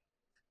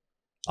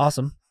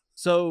 Awesome.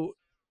 So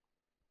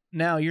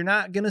now you're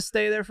not going to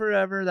stay there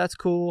forever. That's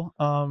cool.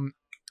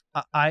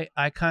 I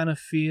kind of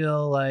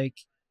feel like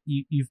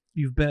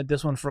you've been at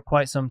this one for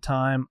quite some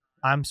time.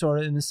 I'm sort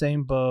of in the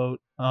same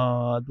boat.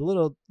 A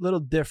little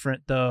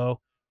different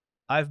though.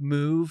 I've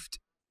moved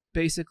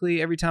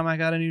basically every time I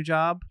got a new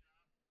job,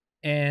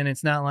 and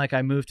it's not like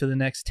I move to the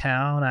next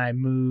town. I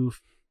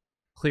move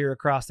clear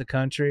across the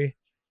country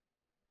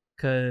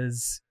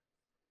because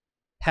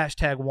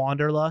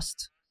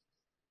 #wanderlust.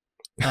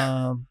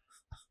 That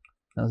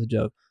was a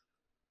joke.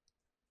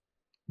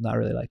 Not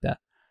really like that.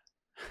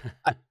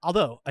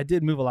 Although I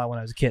did move a lot when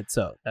I was a kid,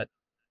 so that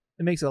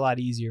it makes it a lot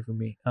easier for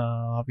me.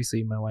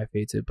 Obviously, my wife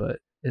hates it, but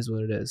is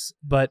what it is.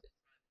 But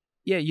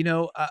yeah,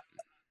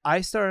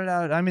 I started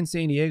out, I'm in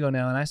San Diego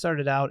now, and I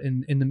started out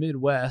in the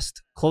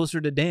Midwest, closer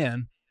to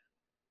Dan,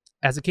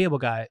 as a cable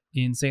guy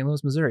in St.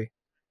 Louis, Missouri.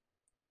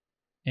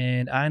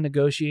 And I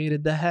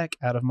negotiated the heck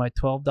out of my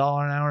 $12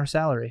 an hour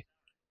salary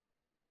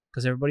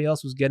because everybody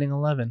else was getting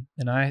 11,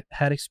 and I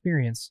had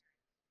experience.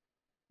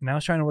 And I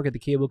was trying to work at the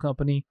cable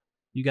company,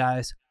 you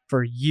guys,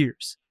 for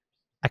years.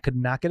 I could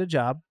not get a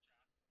job.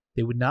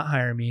 They would not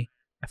hire me.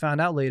 I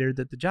found out later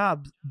that the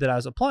job that I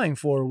was applying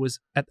for was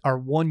at our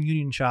one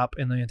union shop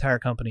in the entire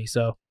company.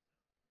 So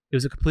it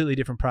was a completely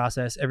different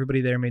process.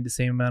 Everybody there made the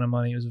same amount of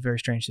money. It was a very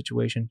strange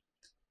situation.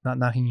 Not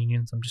knocking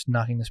unions. I'm just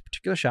knocking this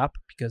particular shop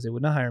because they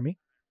would not hire me.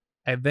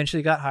 I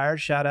eventually got hired.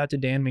 Shout out to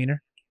Dan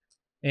Meaner.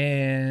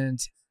 And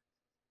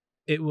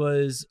it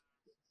was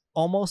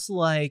almost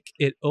like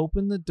it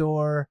opened the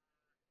door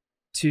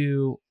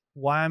to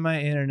why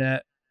my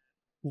internet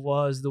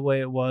was the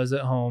way it was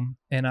at home,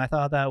 and I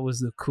thought that was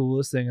the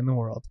coolest thing in the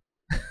world.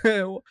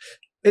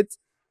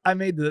 I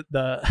made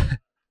the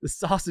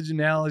sausage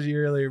analogy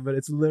earlier, but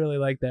it's literally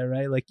like that,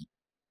 right? Like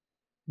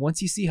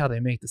once you see how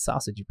they make the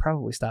sausage, you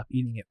probably stop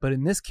eating it. But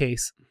in this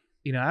case,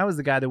 I was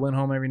the guy that went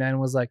home every night and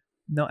was like,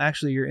 no,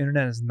 actually your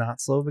internet is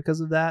not slow because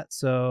of that,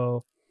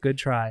 so good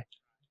try.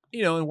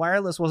 And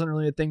wireless wasn't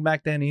really a thing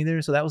back then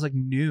either, so that was like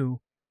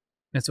new.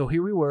 And so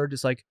here we were,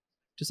 just like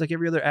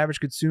every other average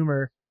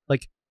consumer,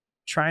 like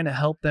trying to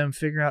help them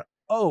figure out,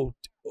 oh,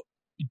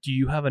 do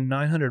you have a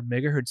 900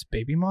 megahertz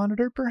baby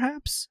monitor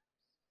perhaps?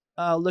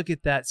 Look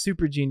at that,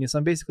 super genius.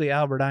 I'm basically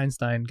Albert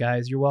Einstein,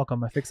 guys. You're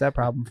welcome. I fixed that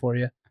problem for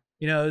you.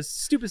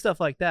 Stupid stuff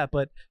like that.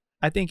 But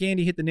I think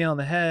Andy hit the nail on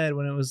the head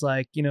when it was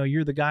like,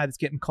 you're the guy that's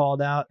getting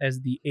called out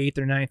as the 8th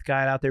or 9th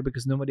guy out there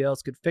because nobody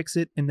else could fix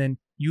it, and then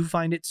you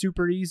find it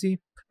super easy.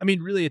 I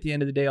mean, really, at the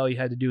end of the day, all you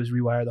had to do was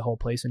rewire the whole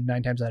place, and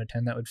 9 times out of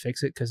 10, that would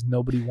fix it because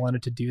nobody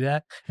wanted to do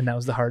that, and that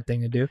was the hard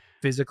thing to do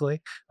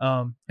physically,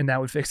 and that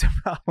would fix the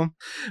problem.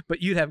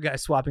 But you'd have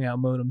guys swapping out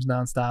modems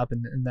nonstop,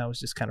 and that was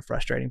just kind of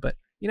frustrating. But,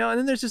 and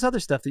then there's just other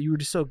stuff that you were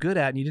just so good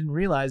at, and you didn't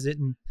realize it,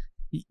 and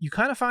you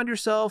kind of found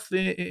yourself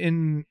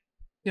in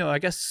I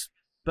guess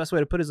best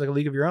way to put it is like a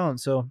league of your own.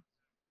 So,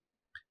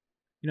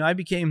 I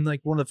became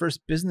like one of the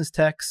first business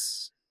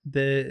techs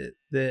that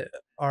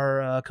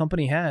our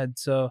company had.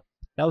 So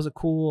that was a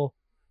cool,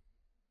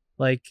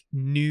 like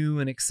new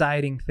and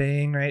exciting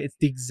thing, right? It's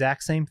the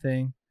exact same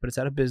thing, but it's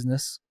out of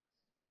business.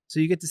 So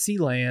you get to see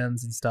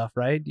lands and stuff,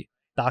 right?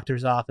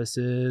 Doctors'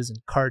 offices and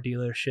car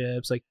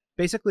dealerships, like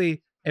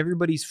basically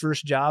everybody's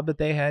first job that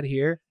they had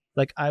here.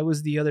 Like I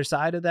was the other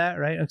side of that,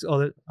 right?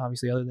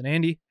 Obviously other than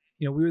Andy.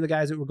 We were the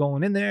guys that were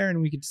going in there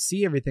and we could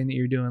see everything that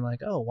you're doing.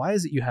 Like, oh, why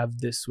is it you have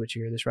this switch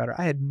here, this router?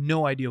 I had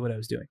no idea what I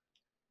was doing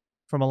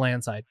from a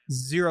LAN side.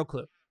 Zero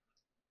clue.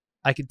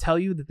 I could tell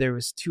you that there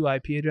was 2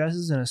 IP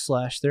addresses and a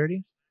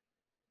 /30.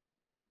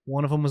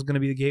 One of them was going to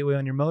be the gateway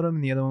on your modem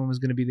and the other one was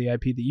going to be the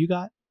IP that you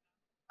got.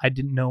 I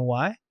didn't know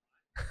why.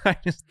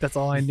 That's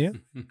all I knew.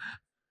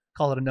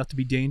 Call it enough to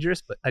be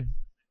dangerous, but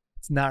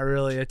it's not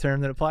really a term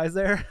that applies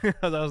there.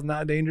 That was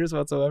not dangerous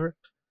whatsoever.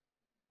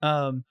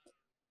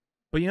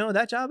 But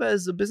that job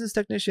as a business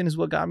technician is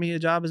what got me a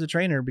job as a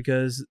trainer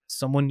because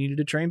someone needed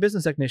to train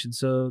business technicians.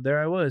 So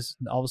there I was,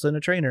 all of a sudden a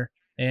trainer.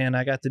 And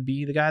I got to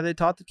be the guy that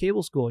taught the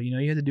cable school. You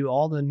had to do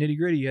all the nitty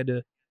gritty. You had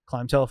to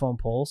climb telephone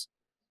poles,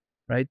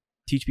 right?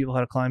 Teach people how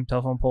to climb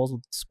telephone poles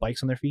with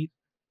spikes on their feet,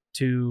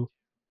 to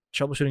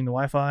troubleshooting the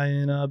Wi-Fi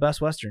in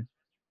Best Western,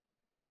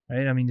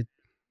 right? I mean,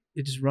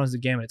 it just runs the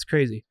gamut. It's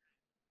crazy.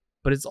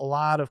 But it's a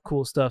lot of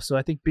cool stuff. So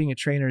I think being a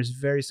trainer is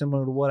very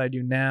similar to what I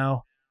do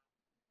now,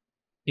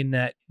 in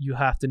that you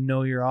have to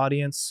know your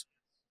audience.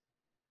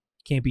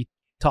 You can't be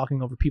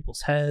talking over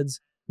people's heads.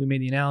 We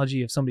made the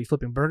analogy of somebody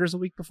flipping burgers a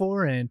week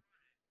before, and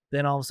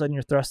then all of a sudden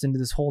you're thrust into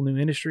this whole new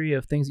industry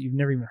of things that you've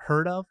never even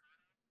heard of.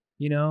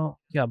 You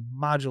got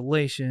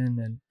modulation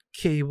and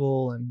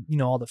cable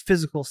and, all the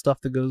physical stuff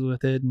that goes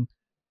with it. And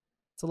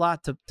it's a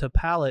lot to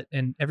palate,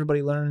 and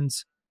everybody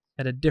learns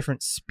at a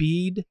different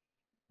speed.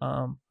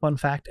 Fun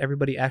fact,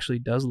 everybody actually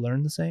does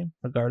learn the same,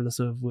 regardless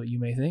of what you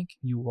may think.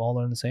 You all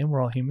learn the same.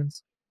 We're all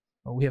humans.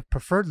 We have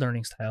preferred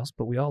learning styles,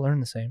 but we all learn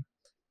the same.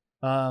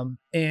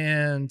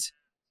 And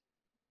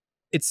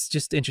it's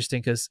just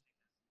interesting because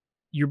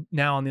you're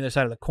now on the other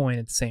side of the coin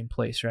at the same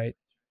place, right?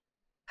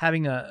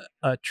 Having a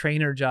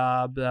trainer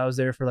job, I was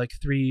there for like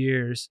 3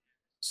 years,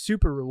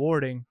 super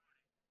rewarding.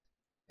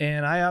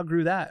 And I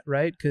outgrew that,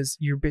 right? Because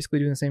you're basically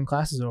doing the same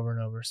classes over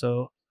and over.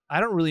 So I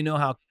don't really know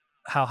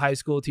how high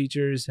school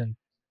teachers and...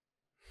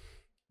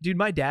 Dude,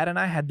 my dad and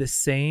I had the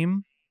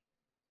same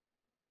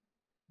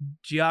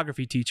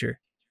geography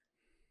teacher.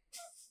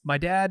 My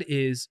dad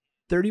is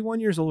 31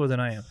 years older than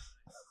I am.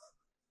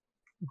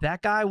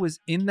 That guy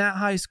was in that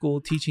high school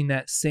teaching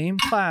that same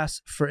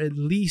class for at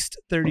least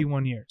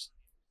 31 years.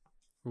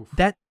 Oof.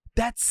 That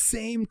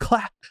same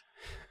class.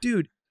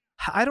 Dude,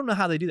 I don't know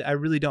how they do that. I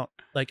really don't.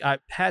 Like,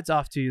 hats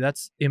off to you.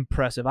 That's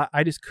impressive.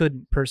 I just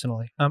couldn't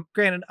personally.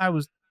 Granted, I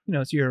was,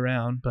 it's year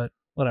round, but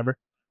whatever.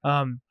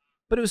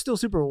 But it was still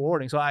super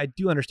rewarding. So I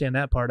do understand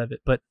that part of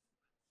it. But,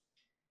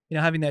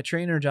 having that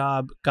trainer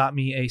job got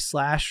me a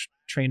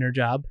 /trainer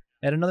job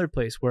at another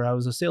place where I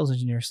was a sales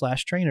engineer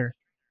 / trainer.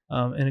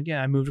 And again,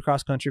 I moved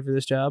across country for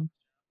this job.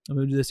 I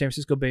moved to the San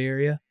Francisco Bay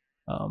Area.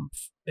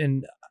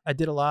 And I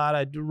did a lot.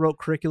 I wrote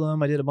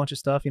curriculum. I did a bunch of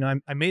stuff.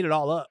 I made it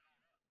all up.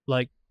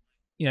 Like,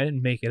 I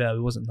didn't make it up.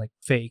 It wasn't like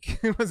fake.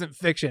 It wasn't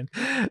fiction,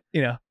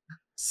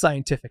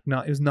 scientific.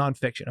 It was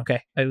nonfiction.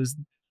 Okay. I was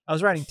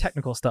writing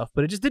technical stuff,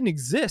 but it just didn't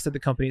exist at the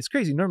company. It's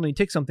crazy. Normally you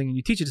take something and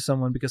you teach it to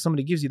someone because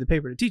somebody gives you the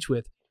paper to teach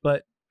with,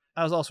 but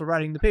I was also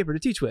writing the paper to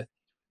teach with.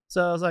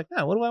 So I was like,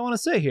 what do I want to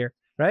say here?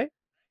 Right.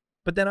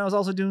 But then I was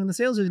also doing the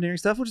sales engineering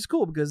stuff, which is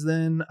cool because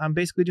then I'm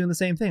basically doing the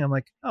same thing. I'm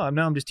like, now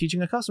I'm just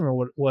teaching a customer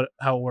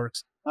how it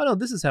works. Oh no,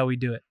 this is how we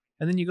do it.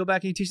 And then you go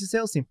back and you teach the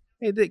sales team,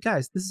 hey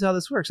guys, this is how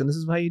this works and this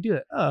is how you do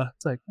it.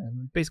 It's like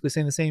I'm basically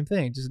saying the same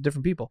thing, just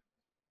different people.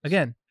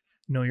 Again,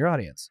 know your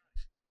audience.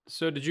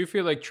 So did you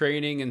feel like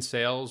training and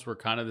sales were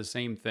kind of the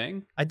same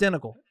thing?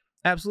 Identical.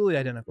 Absolutely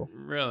identical.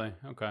 Really?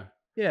 Okay.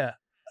 Yeah.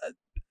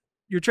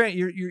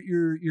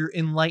 You're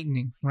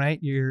enlightening, right?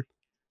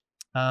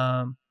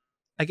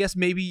 I guess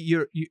maybe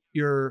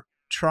you're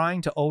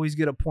trying to always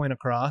get a point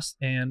across,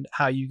 and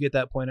how you get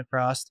that point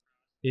across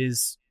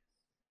is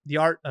the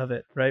art of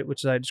it, right?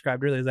 Which I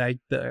described earlier,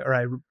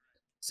 I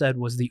said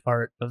was the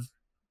art of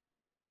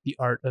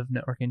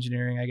network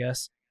engineering, I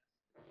guess.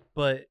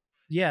 But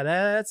yeah,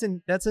 that's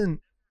an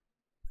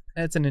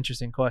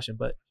interesting question.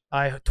 But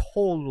I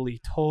totally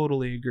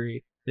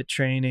agree that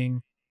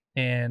training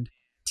and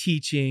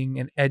teaching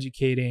and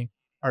educating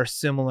are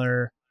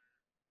similar,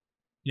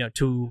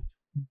 to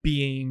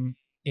being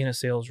in a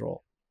sales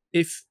role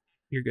if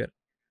you're good.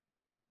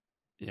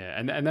 Yeah,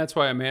 and that's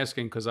why I'm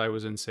asking, because I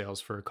was in sales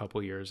for a couple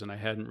of years and I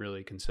hadn't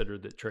really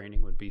considered that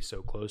training would be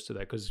so close to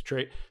that, because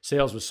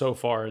sales was so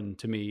foreign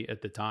to me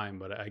at the time.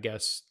 But I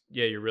guess,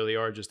 yeah, you really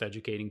are just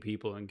educating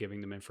people and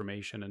giving them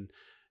information, and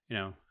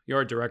you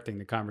are directing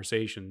the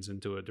conversations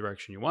into a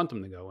direction you want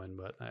them to go in.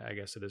 But I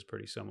guess it is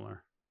pretty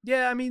similar.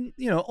 Yeah, I mean,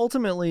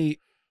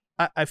 ultimately,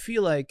 I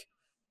feel like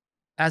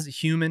as a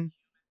human,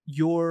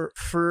 your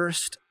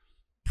first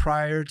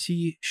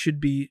priority should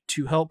be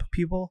to help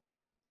people,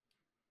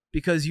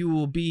 because you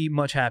will be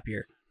much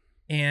happier.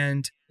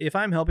 And if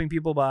I'm helping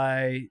people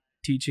by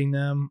teaching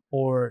them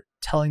or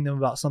telling them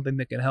about something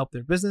that can help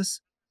their business,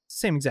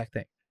 same exact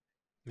thing.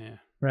 Yeah.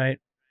 Right?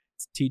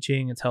 It's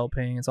teaching, it's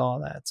helping, it's all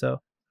that.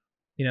 So,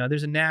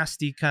 there's a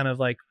nasty kind of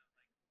like,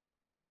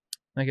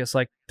 I guess,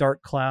 like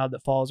dark cloud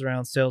that falls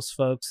around sales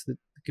folks that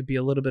could be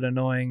a little bit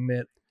annoying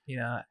that,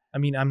 I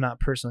mean, I'm not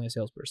personally a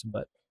salesperson,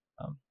 but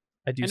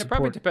I do. And it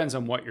probably depends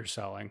on what you're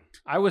selling.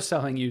 I was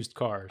selling used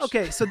cars.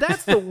 Okay, so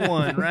that's the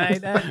one, right?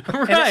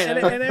 Right. And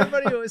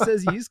everybody always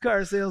says used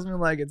car salesman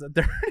like it's a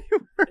dirty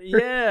word.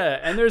 Yeah,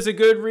 and there's a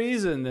good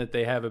reason that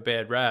they have a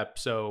bad rap.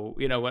 So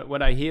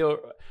when I hear,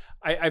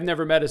 I've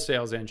never met a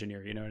sales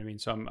engineer. You know what I mean?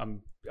 So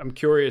I'm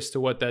curious to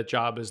what that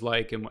job is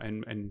like and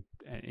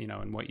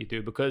and what you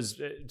do, because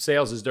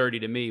sales is dirty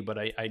to me. But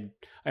I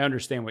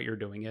understand what you're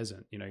doing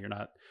isn't.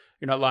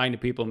 You're not lying to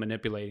people and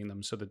manipulating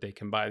them so that they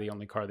can buy the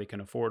only car they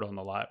can afford on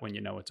the lot when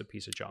it's a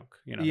piece of junk.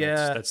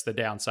 That's the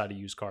downside of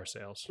used car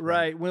sales.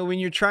 Right. When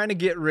you're trying to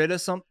get rid of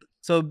something.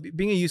 So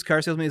being a used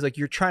car salesman is like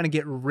you're trying to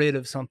get rid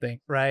of something,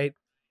 right?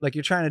 Like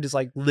you're trying to just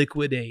like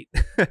liquidate.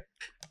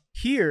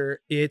 Here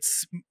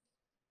it's,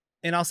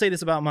 and I'll say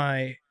this about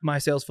my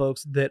sales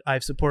folks that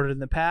I've supported in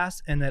the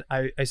past and that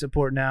I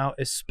support now,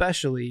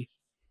 especially,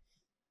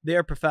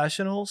 they're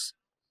professionals.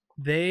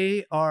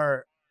 They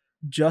are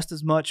just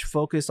as much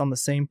focused on the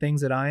same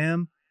things that I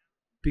am,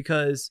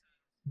 because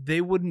they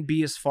wouldn't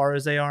be as far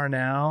as they are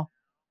now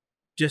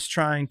just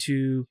trying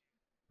to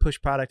push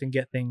product and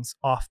get things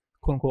off,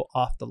 quote unquote,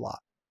 off the lot.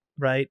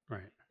 Right.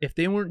 If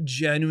they weren't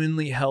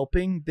genuinely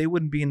helping, they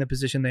wouldn't be in the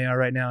position they are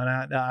right now.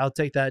 And I'll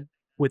take that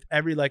with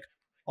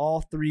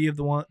all three of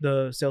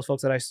the sales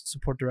folks that I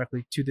support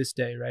directly to this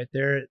day. Right.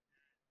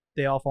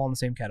 They all fall in the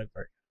same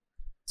category.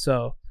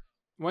 So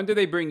when do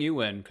they bring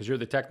you in? Because you're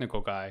the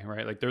technical guy,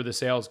 right? Like they're the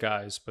sales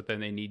guys, but then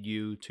they need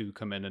you to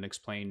come in and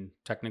explain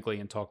technically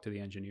and talk to the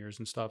engineers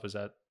and stuff. Is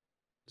that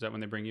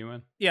when they bring you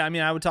in? Yeah, I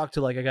mean, I would talk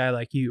to like a guy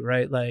like you,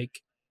 right?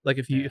 Like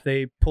if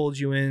they pulled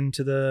you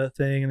into the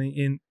thing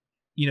and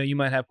you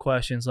might have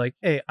questions like,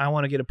 hey, I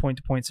want to get a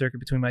point-to-point circuit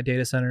between my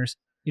data centers.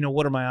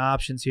 What are my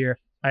options here?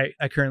 I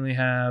currently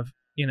have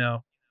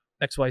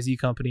XYZ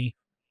company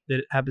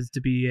that happens to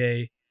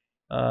be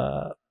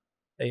a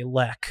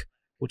LEC,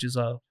 which is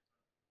a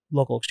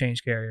local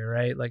exchange carrier,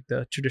 right? Like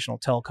the traditional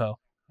telco.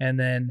 And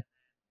then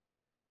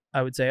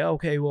I would say,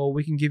 okay, well,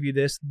 we can give you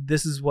this.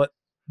 This is what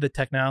the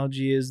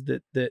technology is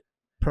that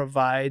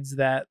provides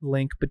that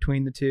link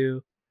between the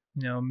two.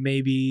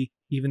 Maybe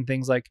even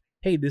things like,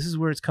 hey, this is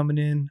where it's coming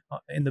in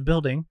the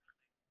building,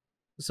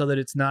 so that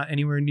it's not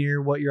anywhere near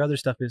what your other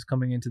stuff is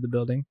coming into the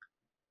building,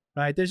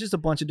 right? There's just a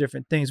bunch of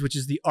different things, which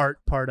is the art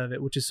part of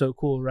it, which is so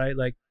cool, right?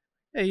 Like,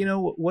 hey,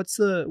 what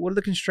are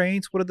the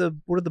constraints? What are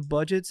the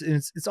budgets? And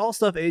it's all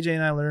stuff AJ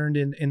and I learned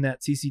in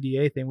that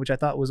CCDA thing, which I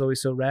thought was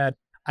always so rad.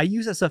 I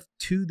use that stuff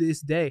to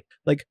this day,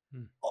 like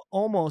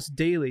almost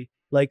daily.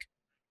 Like,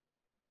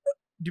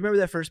 do you remember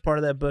that first part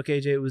of that book,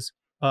 AJ? It was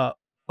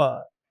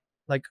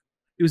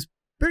was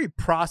very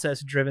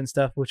process driven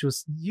stuff, which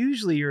was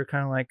usually you're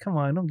kind of like, come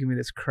on, don't give me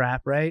this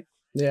crap, right?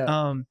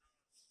 Yeah.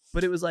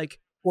 But it was like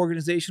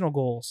organizational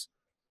goals,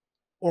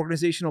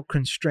 organizational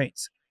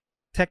constraints,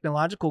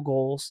 technological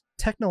goals,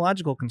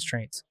 technological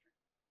constraints.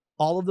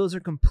 All of those are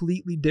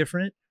completely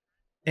different,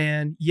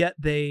 and yet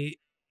they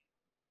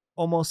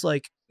almost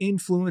like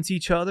influence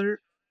each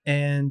other.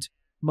 And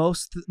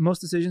most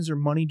decisions are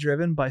money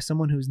driven by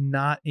someone who's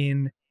not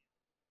in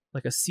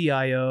like a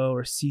CIO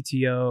or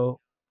CTO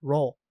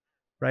role,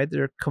 right?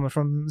 They're coming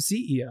from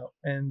CEO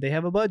and they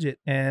have a budget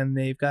and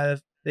they've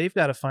got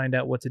to find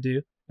out what to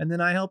do, and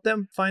then I help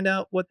them find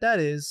out what that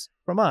is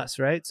from us,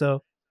 right?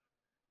 So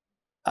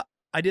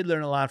I did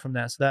learn a lot from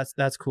that, so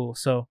that's cool.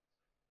 So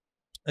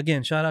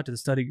again, shout out to the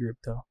study group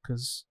though,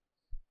 because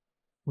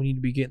we need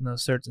to be getting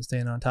those certs and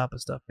staying on top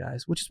of stuff,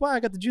 guys. Which is why I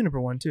got the Juniper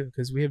one too,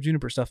 because we have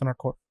Juniper stuff in our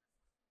core.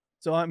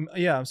 So I'm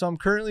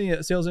currently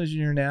a sales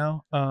engineer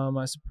now.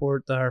 I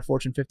support our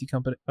Fortune 50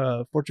 company,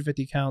 Fortune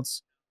 50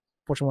 accounts,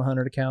 Fortune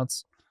 100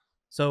 accounts.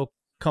 So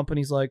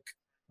companies like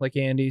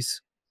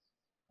Andy's,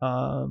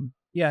 and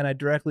I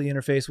directly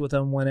interface with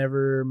them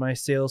whenever my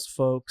sales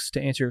folks,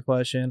 to answer your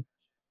question,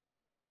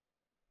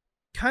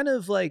 kind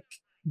of like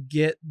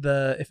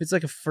if it's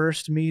like a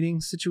first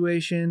meeting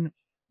situation,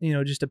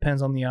 it just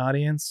depends on the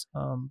audience.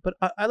 But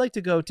I like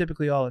to go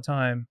typically all the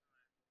time.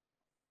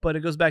 But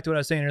it goes back to what I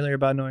was saying earlier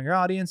about knowing your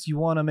audience. You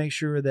want to make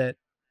sure that,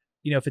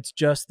 if it's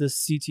just the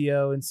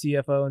CTO and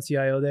CFO and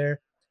CIO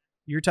there,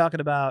 you're talking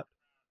about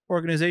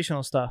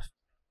organizational stuff,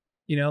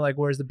 like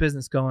where's the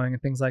business going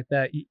and things like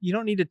that. You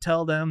don't need to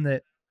tell them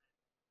that,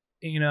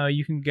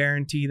 you can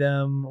guarantee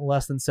them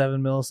less than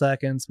 7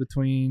 milliseconds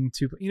between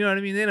two, you know what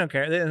I mean? They don't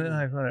care. They're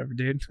like, whatever,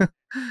 dude.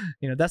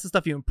 That's the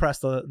stuff you impress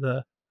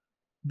the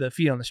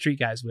feet on the street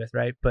guys with,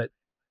 right? But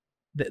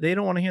they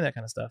don't want to hear that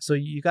kind of stuff. So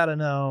you got to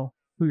know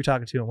who you're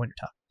talking to and when you're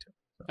talking to.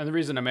 So. And the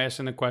reason I'm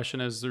asking the question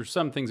is there's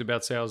some things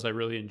about sales I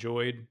really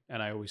enjoyed.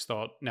 And I always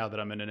thought, now that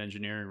I'm in an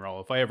engineering role,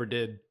 if I ever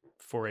did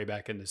foray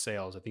back into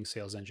sales, I think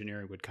sales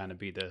engineering would kind of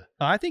be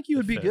I think you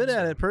would be good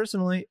at it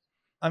personally.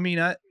 I mean,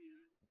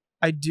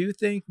 I do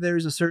think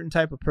there's a certain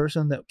type of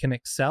person that can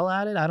excel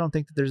at it. I don't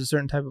think that there's a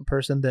certain type of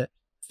person that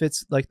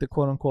fits like the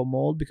quote unquote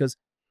mold, because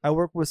I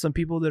work with some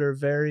people that are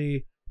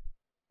very,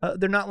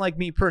 they're not like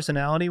me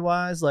personality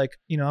wise. Like,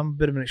 I'm a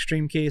bit of an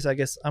extreme case. I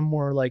guess I'm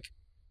more like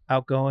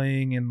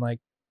outgoing and like,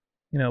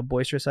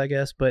 boisterous, I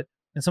guess.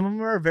 And some of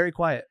them are very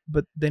quiet,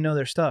 but they know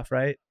their stuff,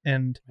 right?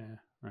 And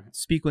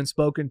speak when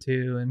spoken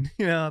to,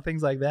 and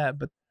things like that.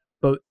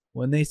 But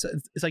when it's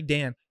like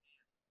Dan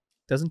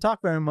doesn't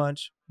talk very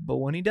much, but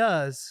when he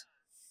does,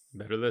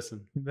 better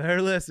listen.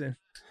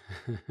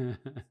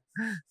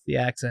 The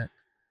accent.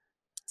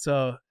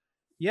 So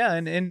yeah,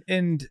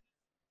 and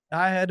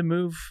I had to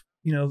move.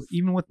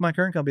 Even with my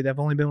current company that I've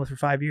only been with for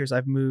 5 years,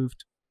 I've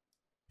moved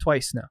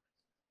twice now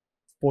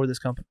for this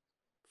company.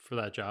 For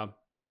that job?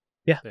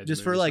 Yeah,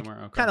 just for like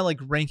kind of like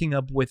ranking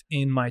up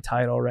within my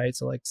title, right?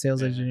 So like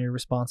sales engineer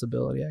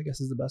responsibility, I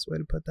guess is the best way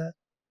to put that.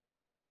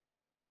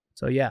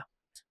 So yeah,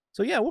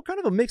 we're kind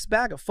of a mixed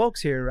bag of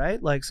folks here,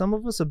 right? Like some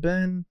of us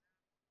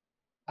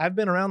I've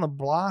been around the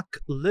block,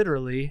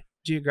 literally,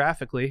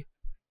 geographically.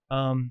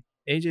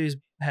 AJ's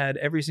had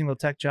every single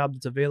tech job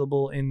that's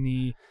available in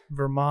the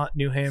Vermont,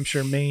 New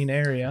Hampshire, Maine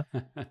area,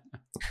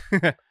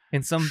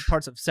 in some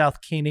parts of South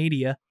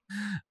Canada.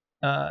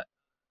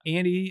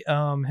 Andy,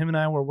 him and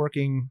I were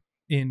working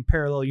in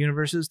parallel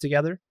universes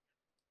together,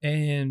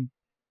 and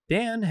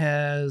Dan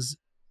has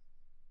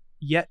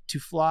yet to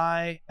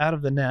fly out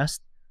of the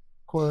nest.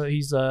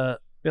 He's a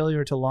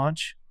failure to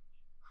launch.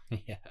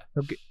 Yeah,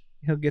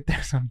 he'll get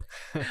there someday.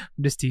 I'm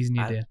just teasing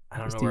you, Dan. I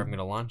don't know where I'm going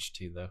to launch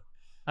to though.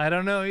 I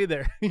don't know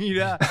either.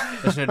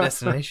 There's no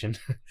destination.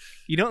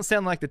 You don't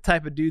sound like the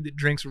type of dude that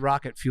drinks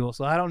rocket fuel,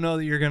 so I don't know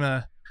that you're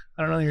gonna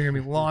be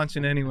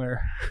launching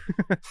anywhere.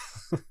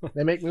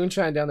 They make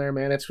moonshine down there,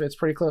 man. It's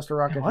pretty close to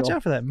rocket fuel. Watch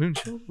out for that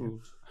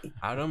moonshine.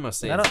 I'd almost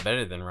say it's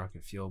better than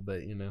rocket fuel,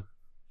 but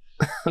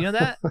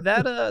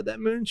that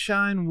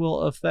moonshine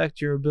will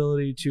affect your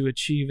ability to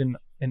achieve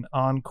an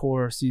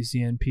encore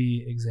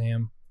CCNP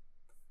exam.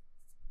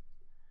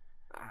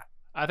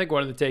 I think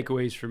one of the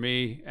takeaways for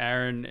me,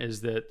 Aaron,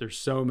 is that there's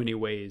so many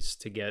ways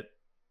to get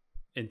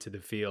into the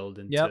field,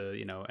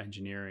 into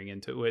engineering,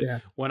 into it. Yeah.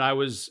 When I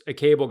was a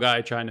cable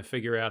guy trying to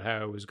figure out how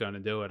I was going to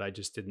do it, I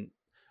just didn't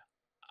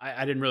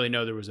really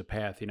know there was a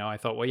path. I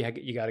thought, well,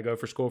 you got to go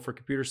for school for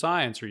computer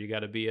science, or you got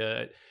to be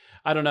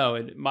I don't know.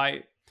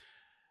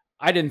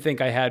 I didn't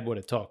think I had what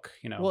it took.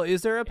 Well,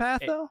 is there a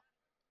path though?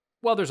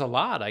 Well, there's a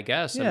lot, I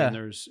guess. Yeah. I mean,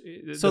 there's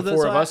the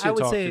four of us who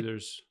talk to.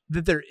 There's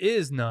that there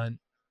is none.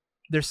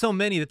 There's so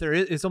many that there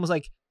is. It's almost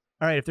like,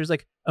 all right, if there's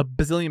like a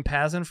bazillion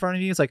paths in front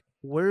of you, it's like,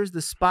 where's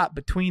the spot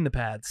between the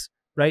paths,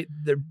 right?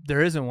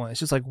 There isn't one.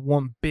 It's just like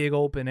one big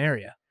open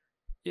area.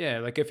 Yeah,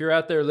 like if you're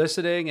out there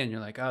listening and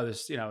you're like, oh,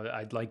 this,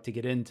 I'd like to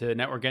get into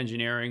network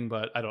engineering,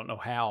 but I don't know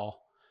how.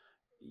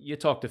 You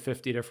talk to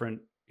 50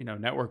 different,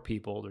 network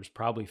people, there's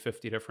probably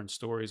 50 different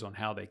stories on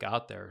how they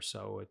got there.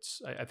 So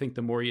I think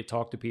the more you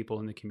talk to people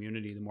in the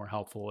community, the more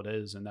helpful it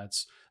is. And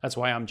that's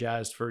why I'm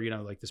jazzed for,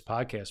 like this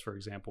podcast, for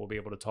example. We'll be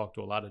able to talk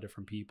to a lot of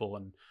different people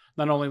and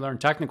not only learn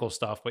technical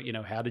stuff, but,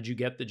 how did you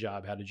get the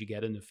job? How did you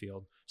get in the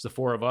field? So the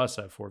four of us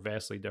have four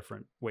vastly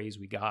different ways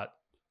we got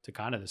to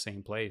kind of the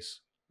same place,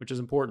 which is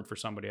important for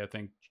somebody, I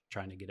think,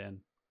 trying to get in.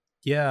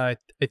 Yeah,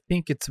 I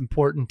think it's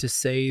important to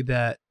say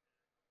that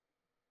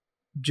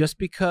just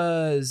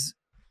because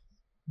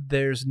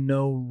there's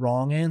no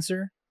wrong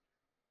answer,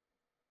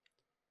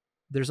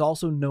 there's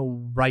also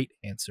no right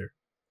answer,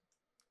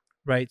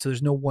 right? So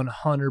there's no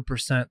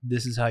 100%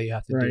 this is how you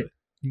have to do it.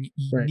 You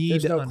need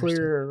there's to no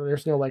understand.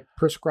 there's no like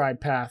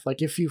prescribed path.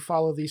 Like if you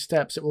follow these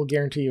steps, it will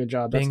guarantee you a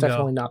job. That's Bingo.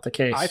 definitely not the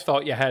case. I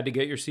thought you had to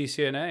get your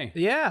CCNA.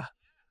 Yeah.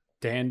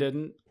 Dan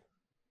didn't.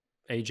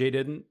 AJ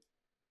didn't.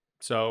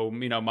 So,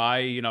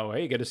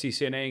 hey, get a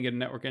CCNA and get a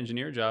network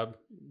engineer job.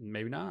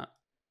 Maybe not.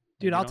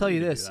 Dude, I'll tell you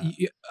this.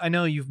 I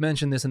know you've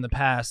mentioned this in the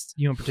past,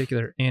 you in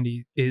particular,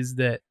 Andy, is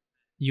that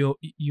you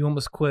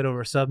almost quit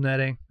over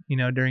subnetting,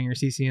 during your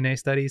CCNA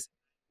studies.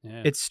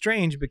 Yeah. It's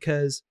strange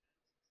because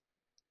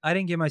I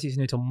didn't get my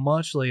CCNA until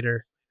much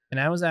later. And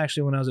I was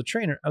actually, when I was a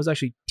trainer, I was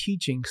actually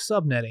teaching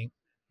subnetting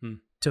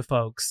to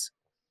folks.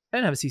 I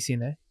didn't have a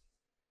CCNA.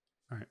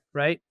 All right.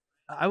 Right?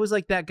 I was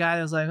like that guy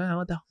that was like,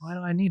 oh, why do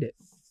I need it?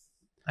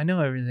 I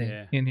know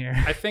everything in here.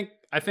 I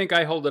think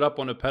I hold it up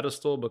on a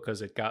pedestal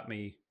because it got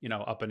me,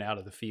 up and out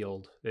of the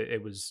field.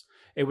 It was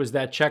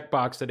that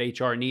checkbox that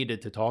HR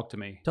needed to talk to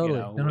me. Totally.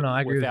 No,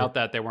 I agree. Without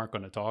that, they weren't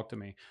going to talk to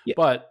me. Yeah.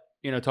 But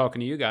talking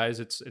to you guys,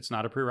 it's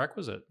not a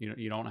prerequisite.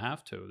 You don't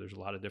have to. There's a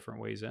lot of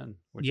different ways in,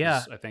 which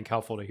is, I think,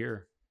 helpful to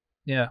hear.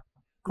 Yeah.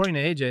 According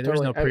to AJ,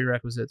 there's no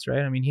prerequisites,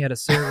 right? I mean, he had a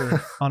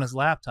server on his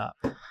laptop.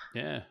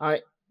 Yeah.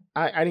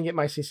 I didn't get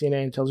my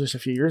CCNA until just a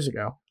few years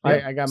ago.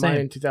 Yeah, I got mine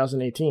in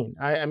 2018.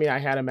 I mean, I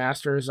had a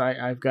master's.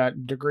 I've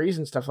got degrees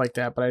and stuff like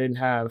that, but I didn't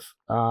have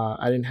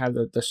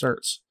the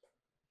certs.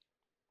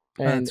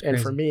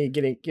 And for me,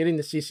 getting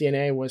the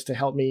CCNA was to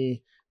help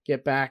me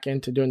get back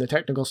into doing the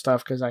technical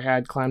stuff because I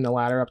had climbed the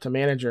ladder up to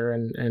manager,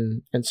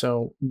 and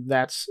so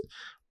that's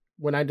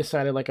when I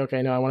decided, like,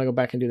 okay, no, I want to go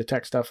back and do the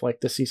tech stuff.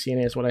 Like the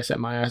CCNA is what I set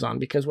my eyes on,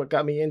 because what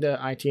got me into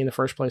IT in the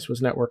first place was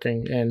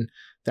networking, and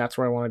that's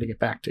where I wanted to get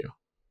back to.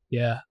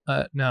 Yeah.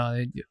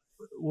 No,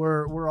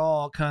 we're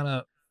all kind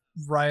of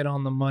right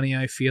on the money,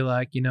 I feel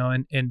like,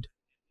 and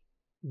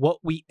what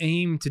we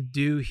aim to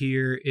do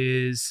here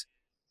is,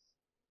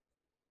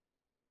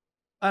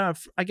 I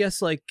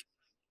guess, like,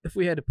 if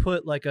we had to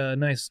put like a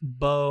nice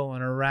bow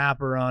and a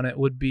wrapper on it,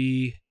 would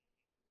be,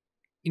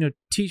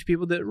 teach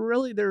people that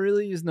there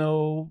really is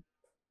no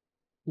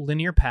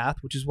linear path,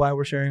 which is why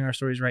we're sharing our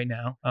stories right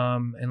now.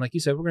 And like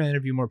you said, we're going to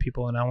interview more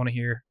people, and I want to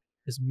hear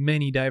as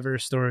many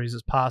diverse stories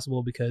as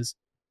possible, because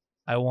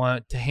I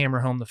want to hammer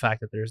home the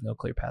fact that there's no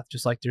clear path,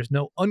 just like there's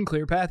no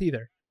unclear path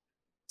either.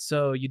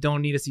 So you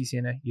don't need a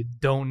CCNA. You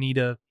don't need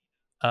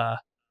an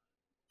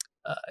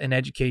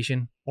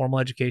education, formal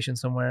education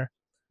somewhere.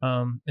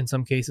 In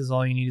some cases,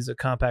 all you need is a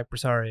compact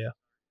Presario,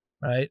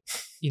 right?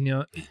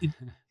 You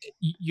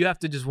have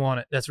to just want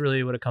it. That's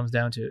really what it comes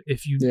down to.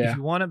 If you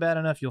want it bad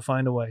enough, you'll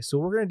find a way. So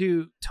we're going to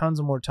do tons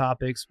of more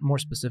topics, more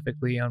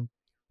specifically on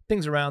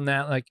things around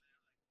that, like,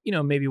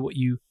 maybe what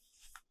you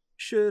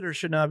should or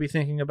should not be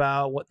thinking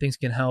about, what things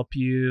can help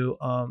you.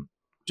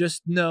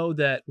 Just know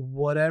that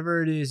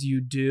whatever it is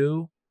you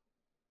do,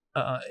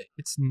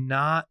 it's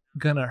not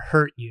gonna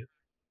hurt you.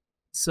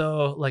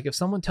 So, like, if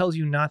someone tells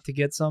you not to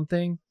get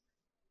something,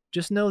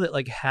 just know that,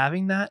 like,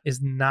 having that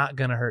is not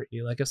gonna hurt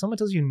you. Like, if someone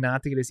tells you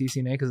not to get a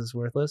CCNA because it's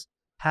worthless,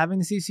 having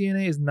the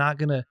CCNA is not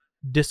gonna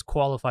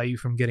disqualify you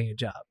from getting a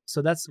job.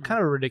 So that's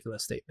kind of a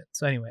ridiculous statement.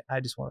 So anyway, I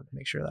just wanted to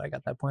make sure that I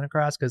got that point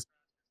across, because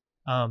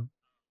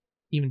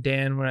even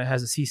Dan, when it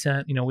has a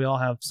CCENT, we all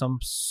have some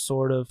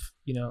sort of,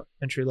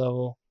 entry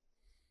level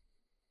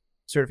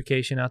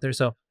certification out there.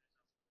 So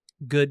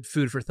good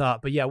food for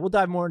thought. But yeah, we'll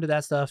dive more into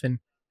that stuff, and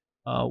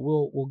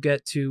we'll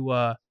get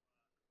to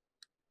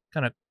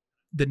kind of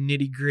the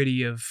nitty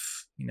gritty of,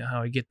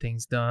 how we get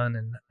things done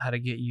and how to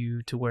get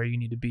you to where you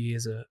need to be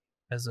as a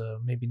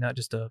maybe not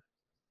just a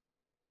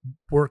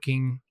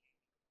working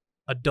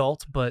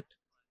adult, but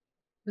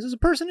as a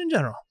person in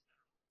general.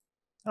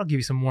 I'll give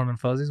you some warm and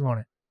fuzzies, won't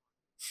it?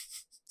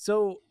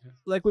 So,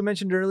 like we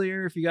mentioned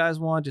earlier, if you guys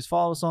want, just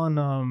follow us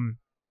on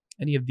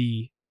any of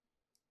the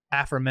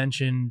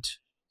aforementioned,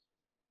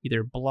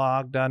 either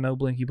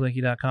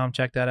blog.noblinkyblinky.com.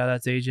 Check that out.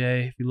 That's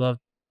AJ. If you love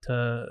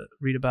to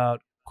read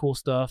about cool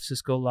stuff,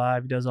 Cisco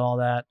Live, he does all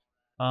that.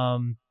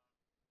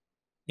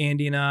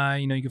 Andy and I,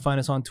 you can find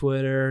us on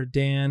Twitter.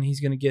 Dan, he's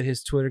going to get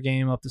his Twitter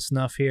game up to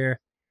snuff here.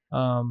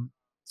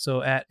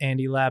 So at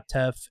Andy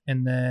Laptef,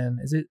 and then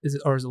is it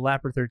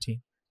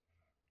Lapper13?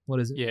 What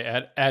is it?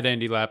 Yeah, at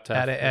Andy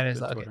Laptop. Okay, that's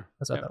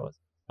what that was.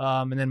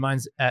 And then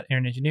mine's at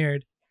Aaron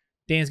Engineered.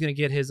 Dan's gonna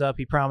get his up.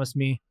 He promised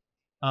me.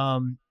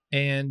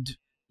 And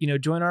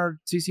join our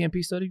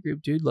CCNP study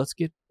group, dude. Let's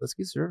get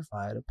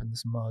certified up in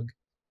this mug.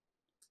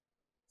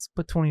 Let's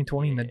put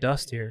 2020 in the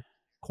dust here.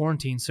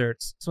 quarantine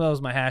certs. So that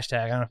was my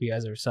hashtag. I don't know if you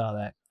guys ever saw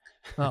that.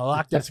 Oh,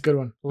 lockdown. That's a good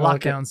one. I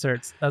like it. Lockdown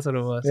certs. That's what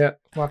it was. Yeah,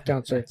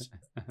 lockdown certs.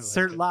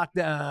 Cert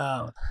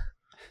lockdown.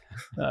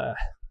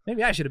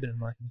 Maybe I should have been in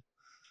marketing.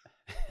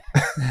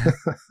 All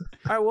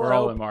right, well, We're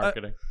all in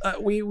marketing.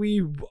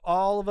 We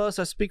all of us.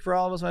 I speak for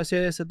all of us when I say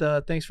this.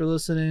 Thanks for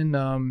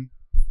listening.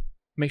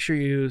 Make sure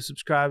you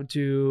subscribe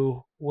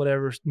to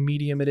whatever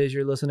medium it is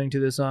you're listening to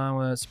this on,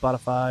 whether it's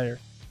Spotify or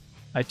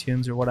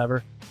iTunes or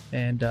whatever.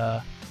 And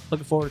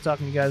looking forward to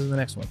talking to you guys in the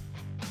next one.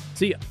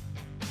 See ya.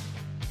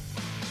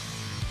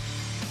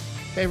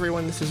 Hey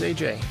everyone, this is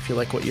AJ. If you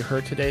like what you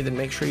heard today, then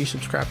make sure you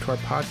subscribe to our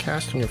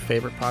podcast on your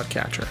favorite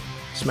podcatcher.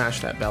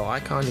 Smash that bell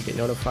icon to get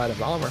notified of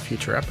all of our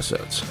future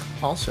episodes.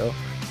 Also,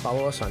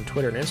 follow us on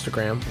Twitter and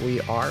Instagram. We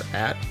are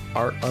at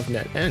Art of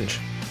NetEng.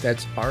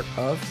 That's Art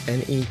of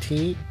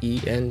NETENG.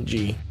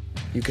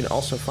 You can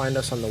also find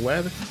us on the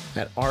web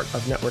at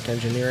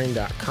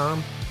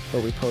artofnetworkengineering.com,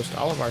 where we post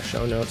all of our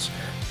show notes.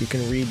 You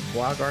can read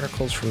blog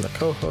articles from the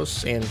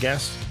co-hosts and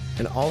guests,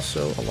 and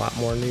also a lot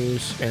more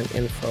news and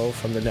info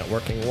from the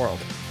networking world.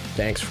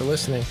 Thanks for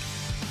listening.